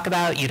that we talk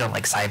about, you know,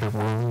 like cyber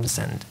wombs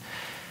and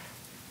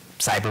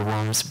cyber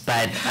wombs,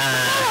 but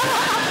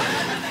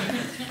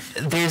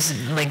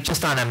there's like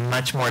just on a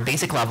much more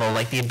basic level,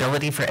 like the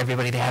ability for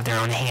everybody to have their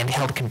own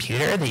handheld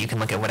computer that you can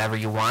look at whatever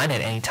you want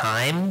at any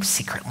time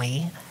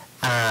secretly.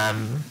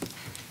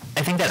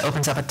 I think that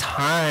opens up a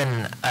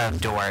ton of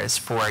doors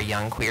for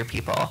young queer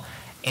people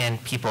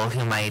and people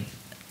who might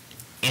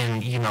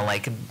in, you know,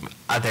 like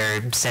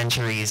other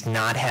centuries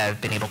not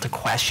have been able to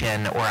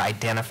question or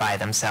identify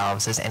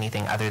themselves as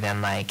anything other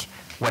than like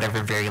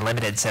whatever very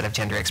limited set of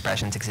gender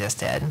expressions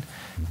existed.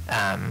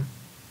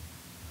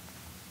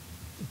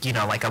 You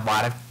know, like a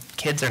lot of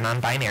kids are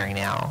non-binary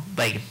now,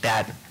 like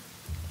that,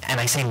 and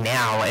I say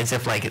now as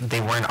if like they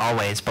weren't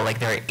always, but like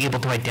they're able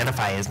to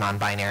identify as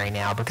non-binary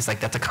now because like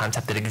that's a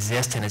concept that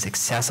exists and is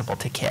accessible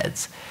to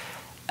kids.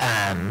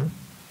 And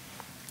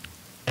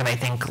I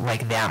think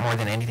like that more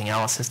than anything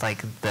else is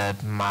like the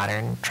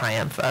modern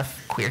triumph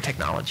of queer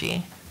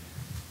technology.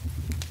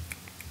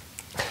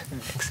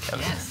 Thanks,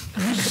 Kevin.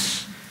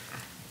 Yes.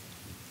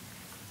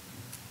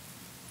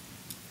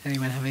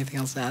 Anyone have anything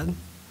else to add?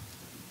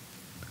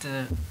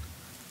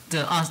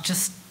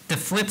 Just the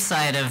flip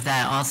side of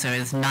that also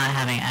is not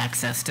having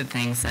access to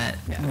things that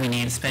we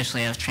need,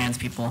 especially as trans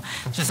people.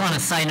 Just on a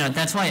side note,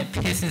 that's why it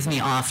pisses me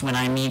off when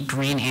I meet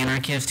green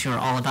anarchists who are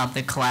all about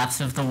the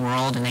collapse of the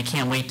world and they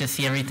can't wait to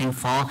see everything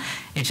fall.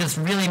 It just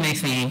really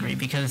makes me angry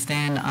because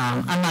then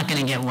I'm not going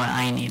to get what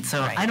I need.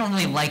 So I don't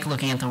really like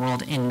looking at the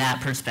world in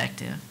that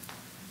perspective.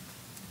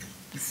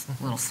 Just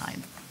a little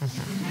side.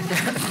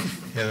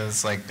 Yeah,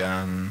 that's like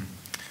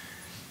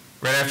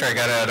right after I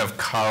got out of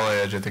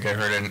college, I think I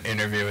heard an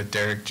interview with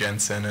Derek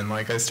Jensen, and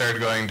like I started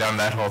going down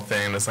that whole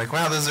thing, and it's like,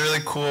 wow, this is really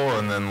cool,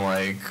 and then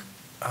like,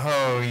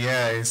 oh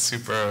yeah, he's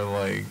super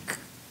like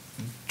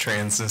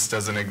transness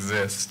doesn't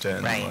exist,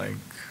 and like,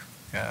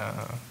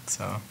 yeah,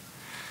 so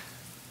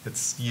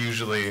it's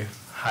usually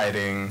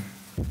hiding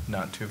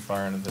not too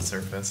far under the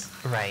surface.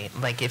 Right,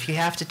 like if you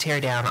have to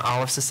tear down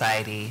all of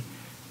society,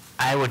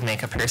 I would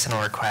make a personal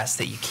request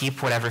that you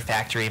keep whatever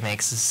factory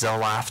makes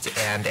Zoloft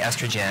and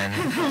estrogen,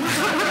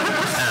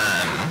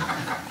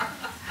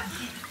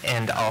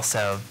 and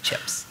also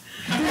chips.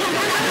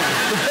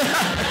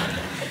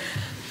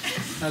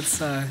 That's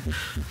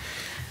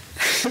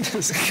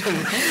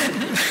good.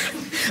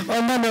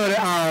 Well, on that note,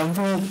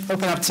 we'll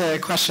open up to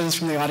questions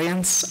from the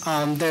audience.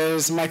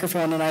 There's a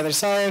microphone on either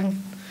side.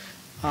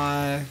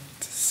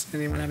 Does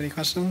anyone have any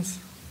questions?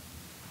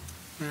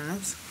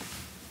 Yes.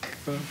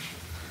 Cool.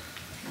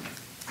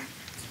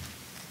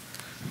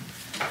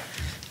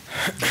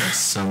 There's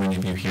so many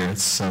of you here.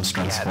 It's so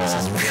stressful. Yeah,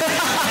 this is really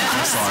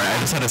I'm sorry. I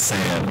just had to say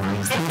it.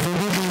 If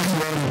we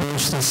did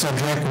broach the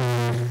subject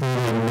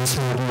and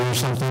misheard you or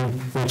something,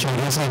 which I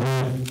guess I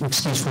have no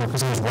excuse for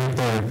because I was right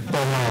there.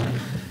 But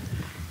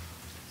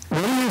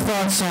what are your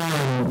thoughts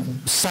on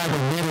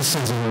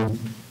cyberneticism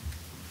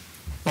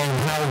and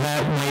how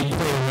that might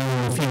play a role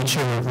in the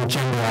future with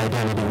gender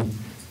identity?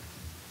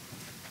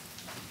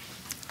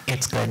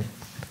 It's good.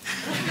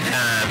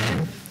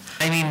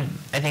 I mean,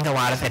 I think a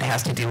lot of it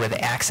has to do with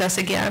access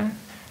again.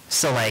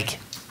 So like,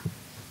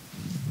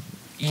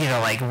 you know,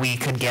 like we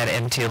could get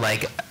into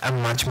like a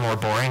much more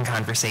boring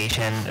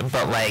conversation,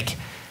 but like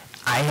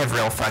I have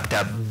real fucked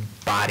up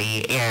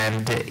body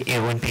and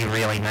it would be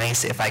really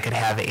nice if I could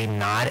have a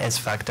not as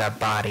fucked up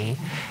body.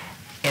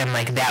 And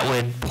like that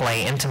would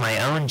play into my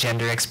own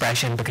gender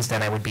expression because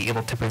then I would be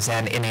able to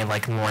present in a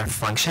like more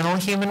functional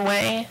human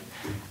way.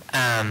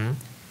 And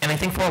I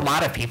think for a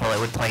lot of people it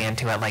would play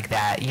into it like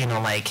that, you know,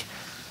 like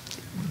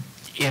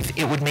if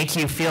it would make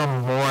you feel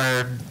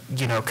more,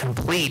 you know,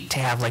 complete to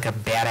have like a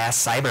badass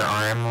cyber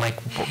arm, like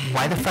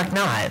why the fuck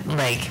not?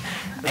 Like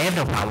I have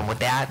no problem with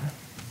that.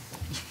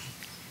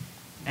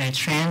 A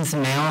trans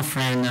male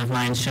friend of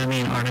mine showed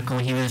me an article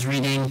he was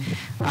reading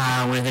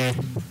where they're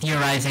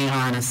theorizing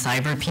on a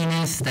cyber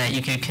penis that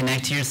you could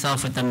connect to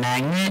yourself with a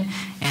magnet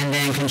and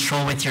then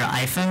control with your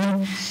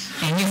iPhone.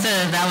 And he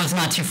said that was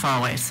not too far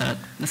away, so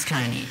it's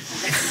kind of neat.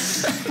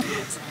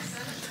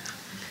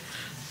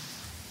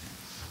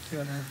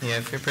 Yeah,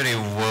 if you're pretty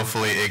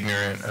woefully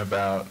ignorant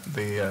about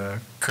the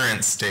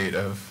current state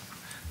of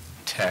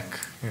tech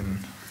and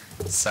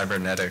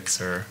cybernetics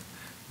or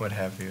what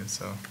have you,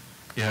 so.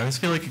 Yeah, I always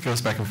feel like it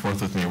goes back and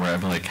forth with me where I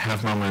like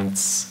have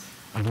moments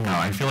I don't know.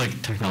 I feel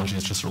like technology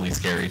is just really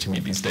scary to me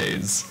these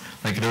days.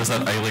 Like there was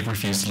that, I like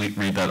refuse to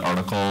read that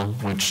article,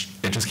 which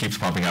it just keeps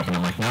popping up, and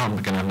I'm like, now I'm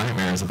gonna have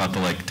nightmares about the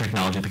like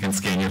technology that can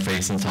scan your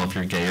face and tell if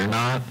you're gay or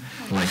not.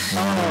 I'm like,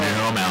 no,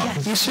 I'm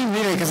out. You should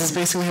read it because it's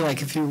basically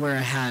like if you wear a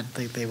hat,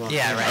 like they won't.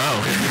 Yeah, right. Oh,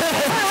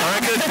 all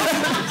right, good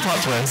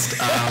plot twist.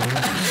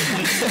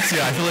 So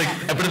yeah, I feel like,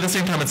 but at the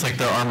same time, it's like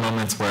there are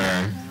moments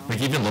where,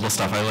 like even little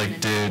stuff, I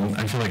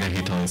feel like I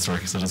hate telling the story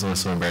because it is always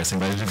so embarrassing,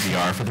 but I did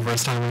VR for the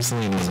first time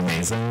recently and it was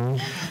amazing.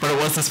 But it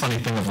was this funny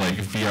thing of like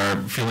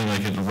VR feeling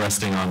like it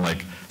resting on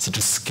like such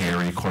a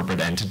scary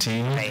corporate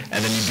entity, right.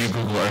 And then you do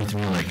Google Earth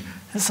and you're like,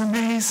 it's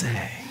amazing.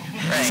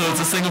 Right. So it's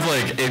this thing of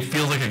like, it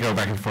feels like I go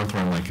back and forth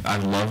where I'm like, I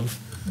love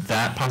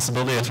that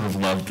possibility. I sort of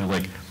love the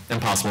like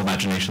impossible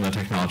imagination that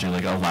technology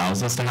like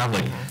allows us to have,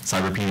 like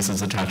cyber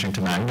penises attaching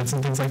to magnets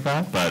and things like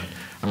that, but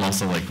I'm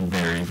also like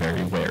very,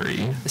 very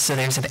wary. So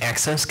there's an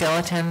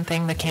exoskeleton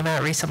thing that came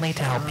out recently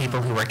to help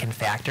people who work in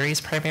factories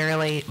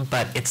primarily,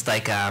 but it's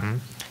like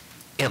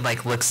it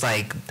like looks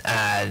like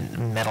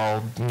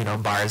metal,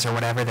 bars or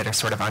whatever that are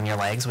sort of on your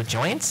legs with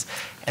joints,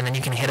 and then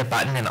you can hit a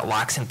button and it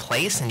locks in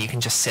place and you can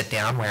just sit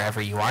down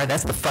wherever you are.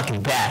 That's the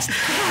fucking best.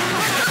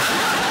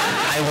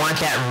 I want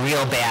that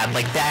real bad.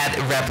 Like that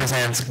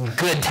represents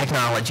good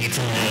technology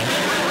to me.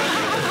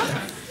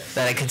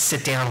 That I could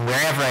sit down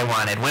wherever I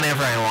wanted,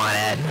 whenever I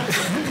wanted.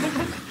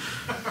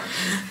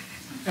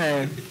 All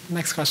right,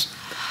 next question.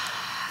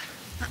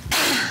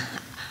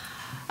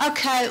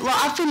 Okay, well,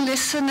 I've been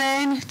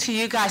listening to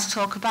you guys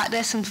talk about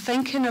this and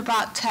thinking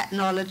about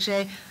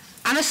technology.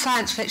 I'm a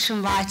science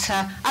fiction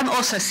writer. I'm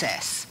also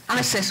cis. I'm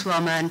a cis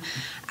woman.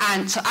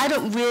 And so I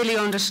don't really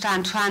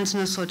understand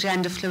transness or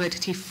gender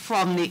fluidity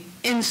from the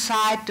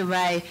inside, the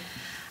way.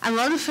 And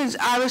one of the things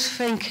I was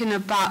thinking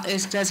about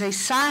is there's a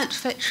science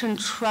fiction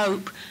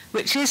trope,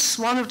 which is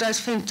one of those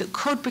things that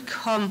could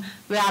become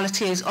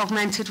reality, is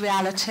augmented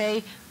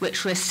reality,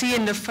 which we're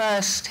seeing the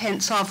first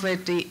hints of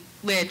with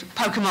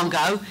Pokemon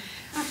Go.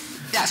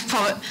 That's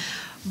probably,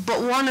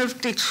 but one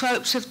of the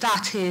tropes of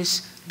that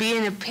is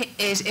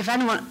if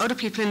other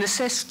people in the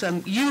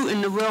system, you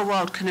in the real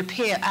world can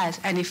appear as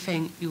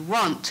anything you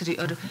want to the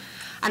other.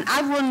 And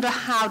I wonder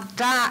how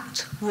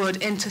that would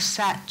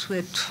intersect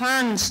with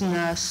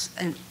transness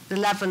and the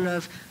level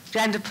of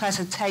gender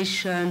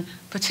presentation,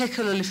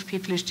 particularly for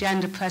people whose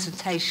gender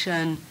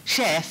presentation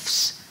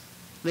shifts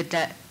with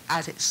that,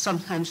 as it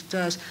sometimes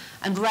does,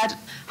 and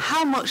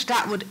how much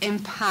that would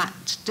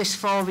impact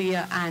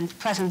dysphoria and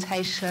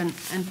presentation.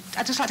 And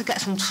I'd just like to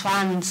get some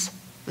trans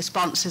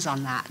responses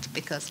on that,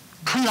 because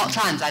I'm not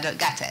trans, I don't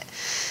get it.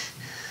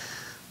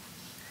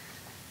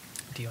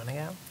 Do you want to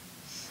go?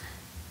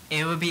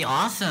 It would be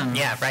awesome.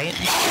 Yeah, right?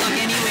 Look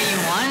any way you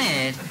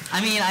wanted.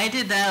 I mean, I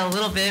did that a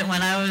little bit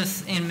when I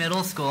was in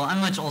middle school. I'm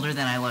much older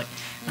than I look.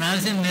 When I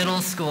was in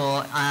middle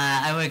school,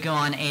 I would go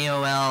on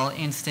AOL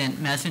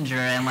Instant Messenger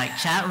and like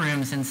chat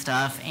rooms and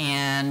stuff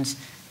and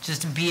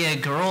just be a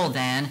girl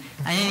then.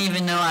 I didn't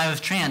even know I was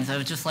trans. I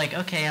was just like,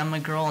 okay, I'm a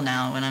girl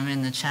now when I'm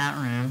in the chat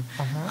room.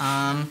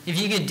 Uh-huh.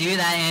 If you could do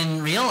that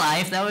in real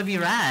life, that would be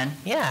rad.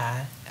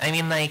 Yeah. I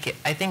mean, like,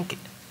 I think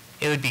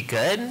it would be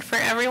good for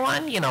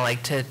everyone,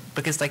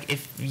 because like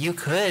if you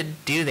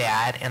could do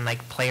that and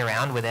like play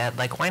around with it,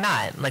 like why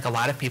not? Like a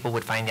lot of people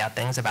would find out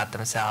things about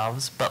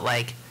themselves, but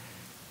like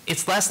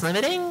it's less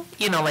limiting,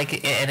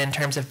 and in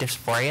terms of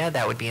dysphoria,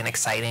 that would be an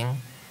exciting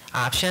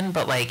option,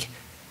 but like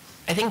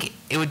I think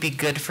it would be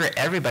good for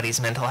everybody's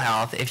mental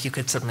health if you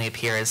could suddenly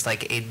appear as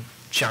like a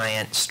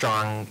giant,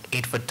 strong,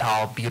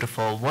 8-foot-tall,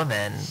 beautiful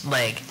woman.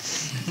 Like,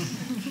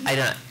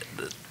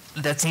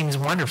 that seems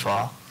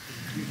wonderful.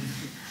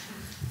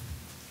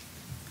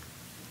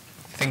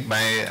 I think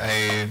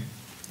I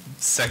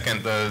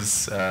second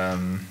those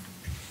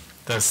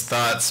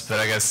thoughts, but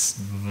I guess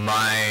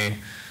my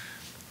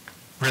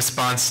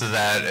response to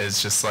that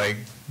is just like,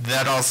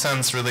 that all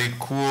sounds really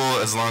cool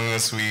as long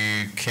as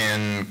we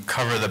can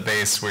cover the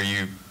base where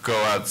you go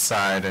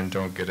outside and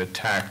don't get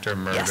attacked or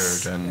murdered.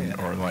 Yes.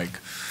 or like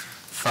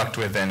fucked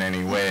with in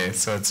any way.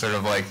 So it's sort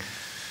of like,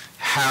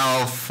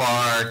 how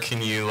far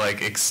can you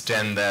like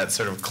extend that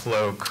sort of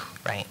cloak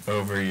Right.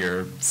 over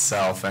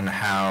yourself, and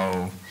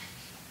how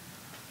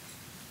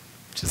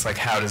does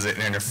it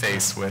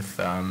interface with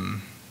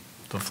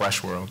the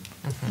flesh world?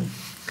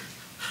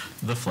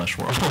 Mm-hmm. The flesh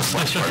world.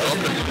 Flesh world.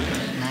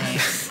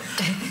 Nice.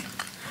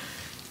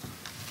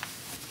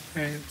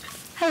 Right.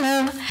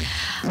 Hello.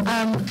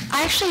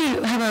 I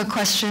actually have a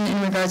question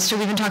in regards to,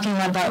 we've been talking a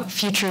lot about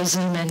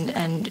futurism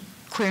and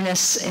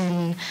queerness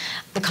in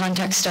the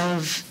context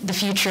of the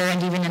future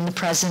and even in the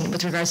present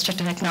with regards to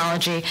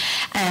technology.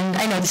 And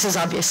I know this is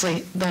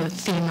obviously the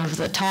theme of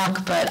the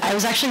talk, but I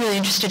was actually really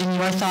interested in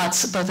your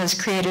thoughts, both as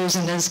creators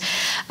and as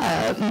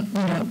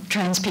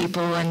trans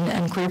people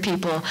and queer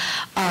people,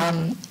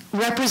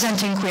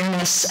 representing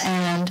queerness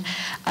and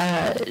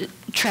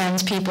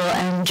trans people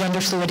and gender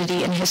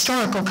fluidity in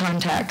historical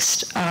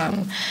context,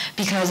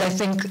 because I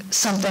think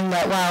something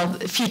that, while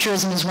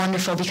futurism is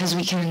wonderful because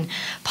we can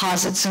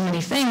posit so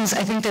many things,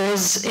 I think there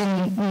is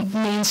in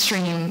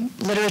mainstream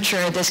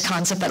literature this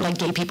concept that like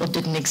gay people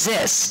didn't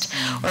exist,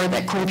 or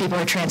that queer people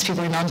or trans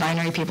people or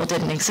non-binary people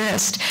didn't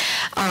exist.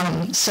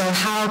 So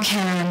how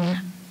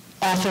can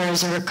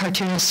authors or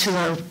cartoonists who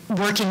are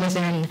working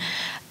within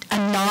a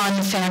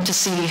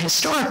non-fantasy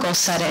historical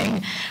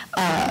setting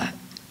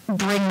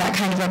bring that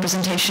kind of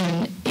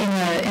representation in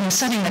a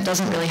setting that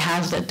doesn't really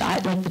have the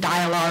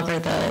dialogue or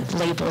the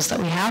labels that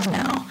we have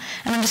now?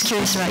 And I'm just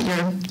curious about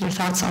your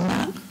thoughts on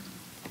that.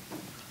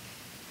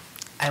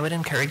 I would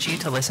encourage you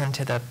to listen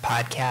to the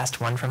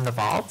podcast One from the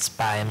Vaults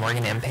by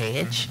Morgan M.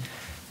 Page,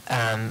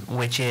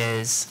 which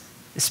is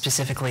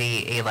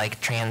specifically a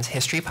like trans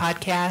history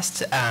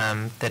podcast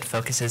that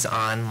focuses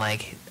on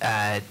like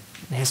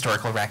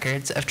historical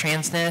records of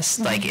transness,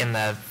 like in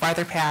the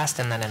farther past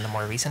and then in the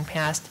more recent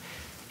past.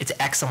 It's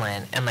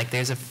excellent, and like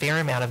there's a fair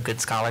amount of good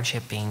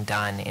scholarship being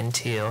done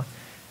into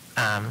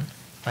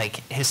like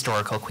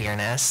historical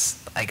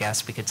queerness, I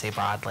guess we could say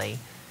broadly.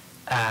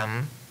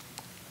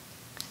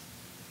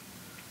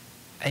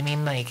 I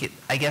mean, like,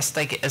 I guess,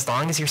 like, as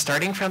long as you're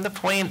starting from the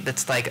point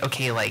that's like,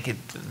 okay, like,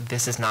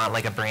 this is not,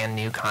 like, a brand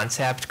new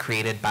concept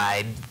created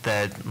by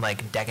the,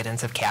 like,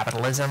 decadence of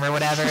capitalism or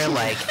whatever,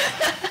 like,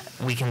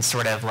 we can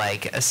sort of,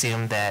 like,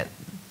 assume that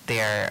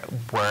there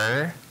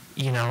were,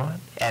 you know,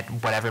 at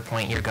whatever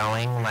point you're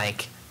going,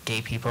 like,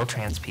 gay people,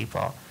 trans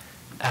people,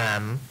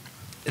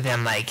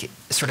 then, like,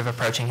 sort of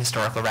approaching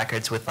historical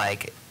records with,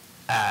 like,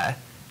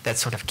 that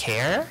sort of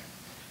care.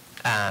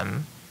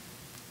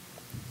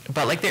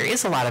 But, like, there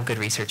is a lot of good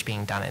research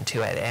being done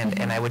into it,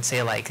 and I would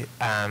say, like,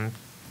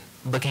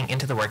 looking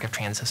into the work of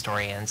trans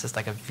historians is,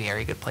 like, a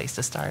very good place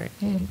to start.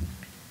 And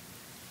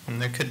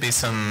there could be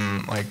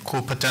some, like,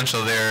 cool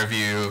potential there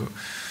if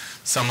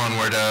someone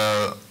were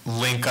to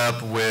link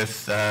up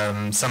with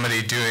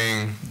somebody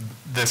doing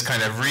this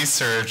kind of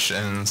research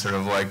and sort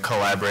of, like,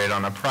 collaborate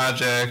on a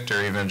project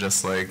or even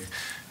just, like,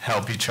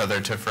 help each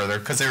other to further,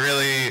 because it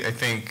really, I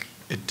think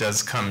it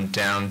does come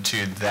down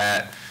to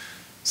that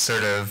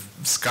sort of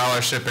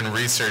scholarship and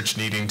research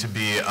needing to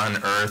be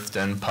unearthed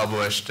and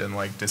published and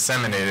like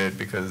disseminated,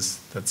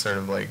 because that's sort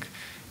of like,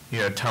 you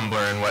know,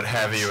 Tumblr and what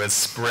have you has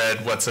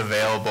spread what's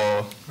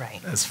available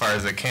as far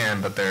as it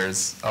can, but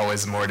there's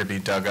always more to be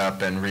dug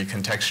up and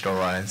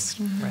recontextualized.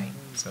 Right.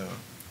 So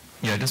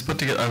yeah, I just put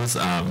together, I was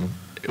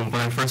when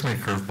I first made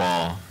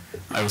Curveball,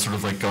 I was sort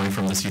of like going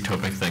from this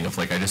utopic thing of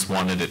like I just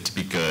wanted it to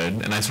be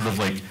good, and I sort of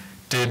like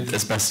did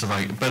as best of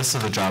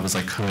a job as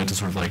I could to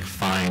sort of like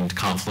find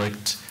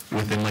conflict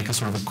within like a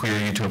sort of a queer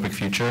utopic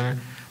future.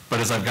 But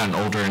as I've gotten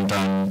older and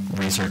done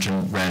research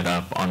and read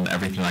up on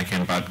everything I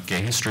can about gay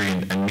history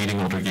and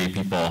meeting older gay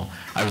people,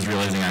 I was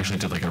realizing I actually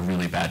did like a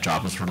really bad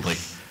job of sort of like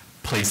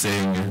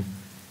placing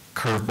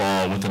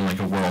Curveball within like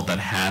a world that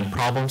had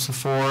problems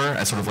before.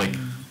 I sort of like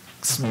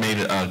made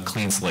it a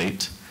clean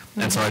slate.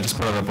 And so I just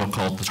put out a book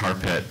called The Tar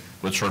Pit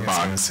with Short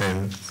Box.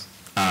 And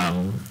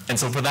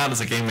so for that, as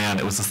a gay man,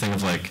 it was this thing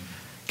of like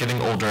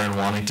getting older and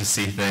wanting to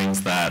see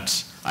things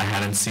that I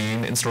hadn't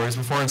seen in stories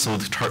before. And so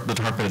the Tar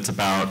Pit,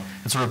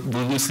 it's sort of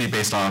loosely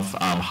based off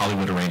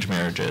Hollywood arranged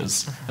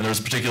marriages. And there was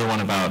a particular one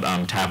about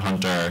Tab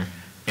Hunter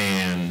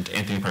and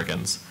Anthony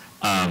Perkins.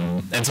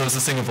 And so it's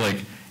this thing of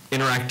like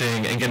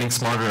interacting and getting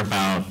smarter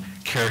about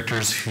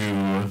characters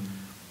who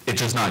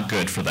it's just not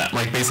good for them.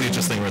 Like basically it's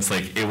just a thing where it's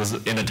like, it was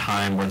in a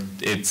time where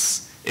it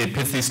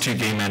pits these two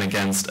gay men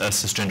against a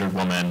cisgendered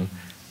woman,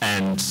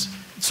 and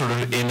sort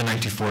of in the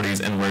 1940s,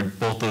 and where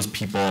both those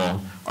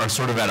people are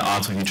sort of at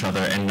odds with each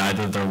other, and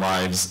neither of their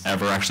lives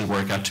ever actually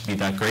work out to be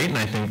that great. And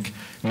I think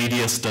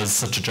media does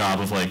such a job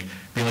of like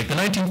being like the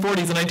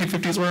 1940s and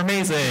 1950s were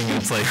amazing.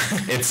 And it's like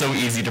it's so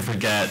easy to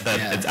forget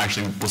that it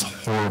actually was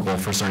horrible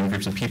for certain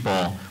groups of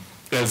people.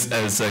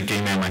 As a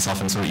gay man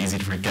myself, it's so easy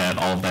to forget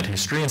all of that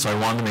history. And so I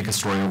wanted to make a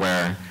story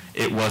where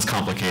it was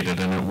complicated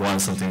and it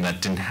was something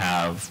that didn't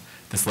have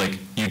this like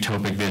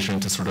utopic vision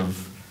to sort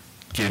of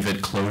give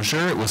it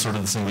closure. It was sort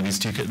of the thing where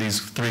these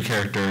three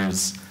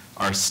characters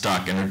are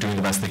stuck and are doing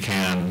the best they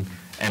can,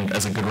 and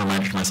as a good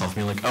reminder to myself,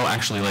 being like, oh,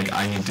 actually, like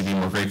I need to be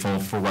more grateful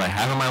for what I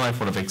have in my life,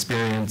 what I've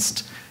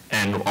experienced,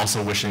 and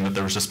also wishing that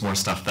there was just more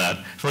stuff that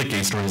I feel like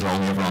gay stories are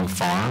only ever on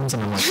farms,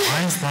 and I'm like,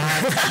 why is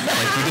that?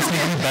 Like we just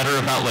need to be better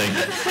about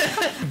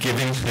like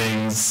giving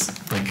things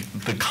like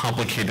the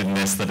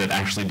complicatedness that it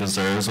actually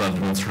deserves, rather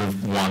than sort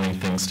of wanting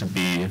things to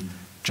be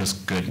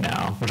just good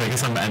now, which I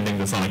guess I'm ending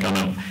this on like on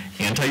an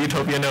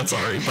anti-utopia note,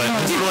 sorry, but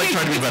just sort of like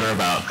trying to be better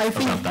about that. I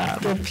think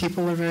that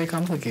people are very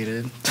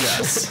complicated.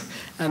 Yes.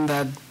 And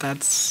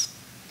that's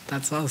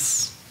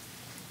us.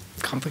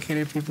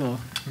 Complicated people.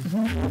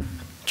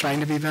 Trying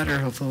to be better,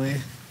 hopefully.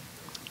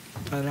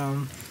 But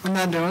on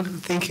that note,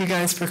 thank you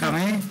guys for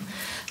coming.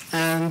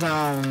 And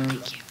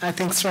I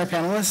thanks to our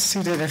panelists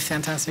who did a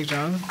fantastic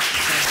job.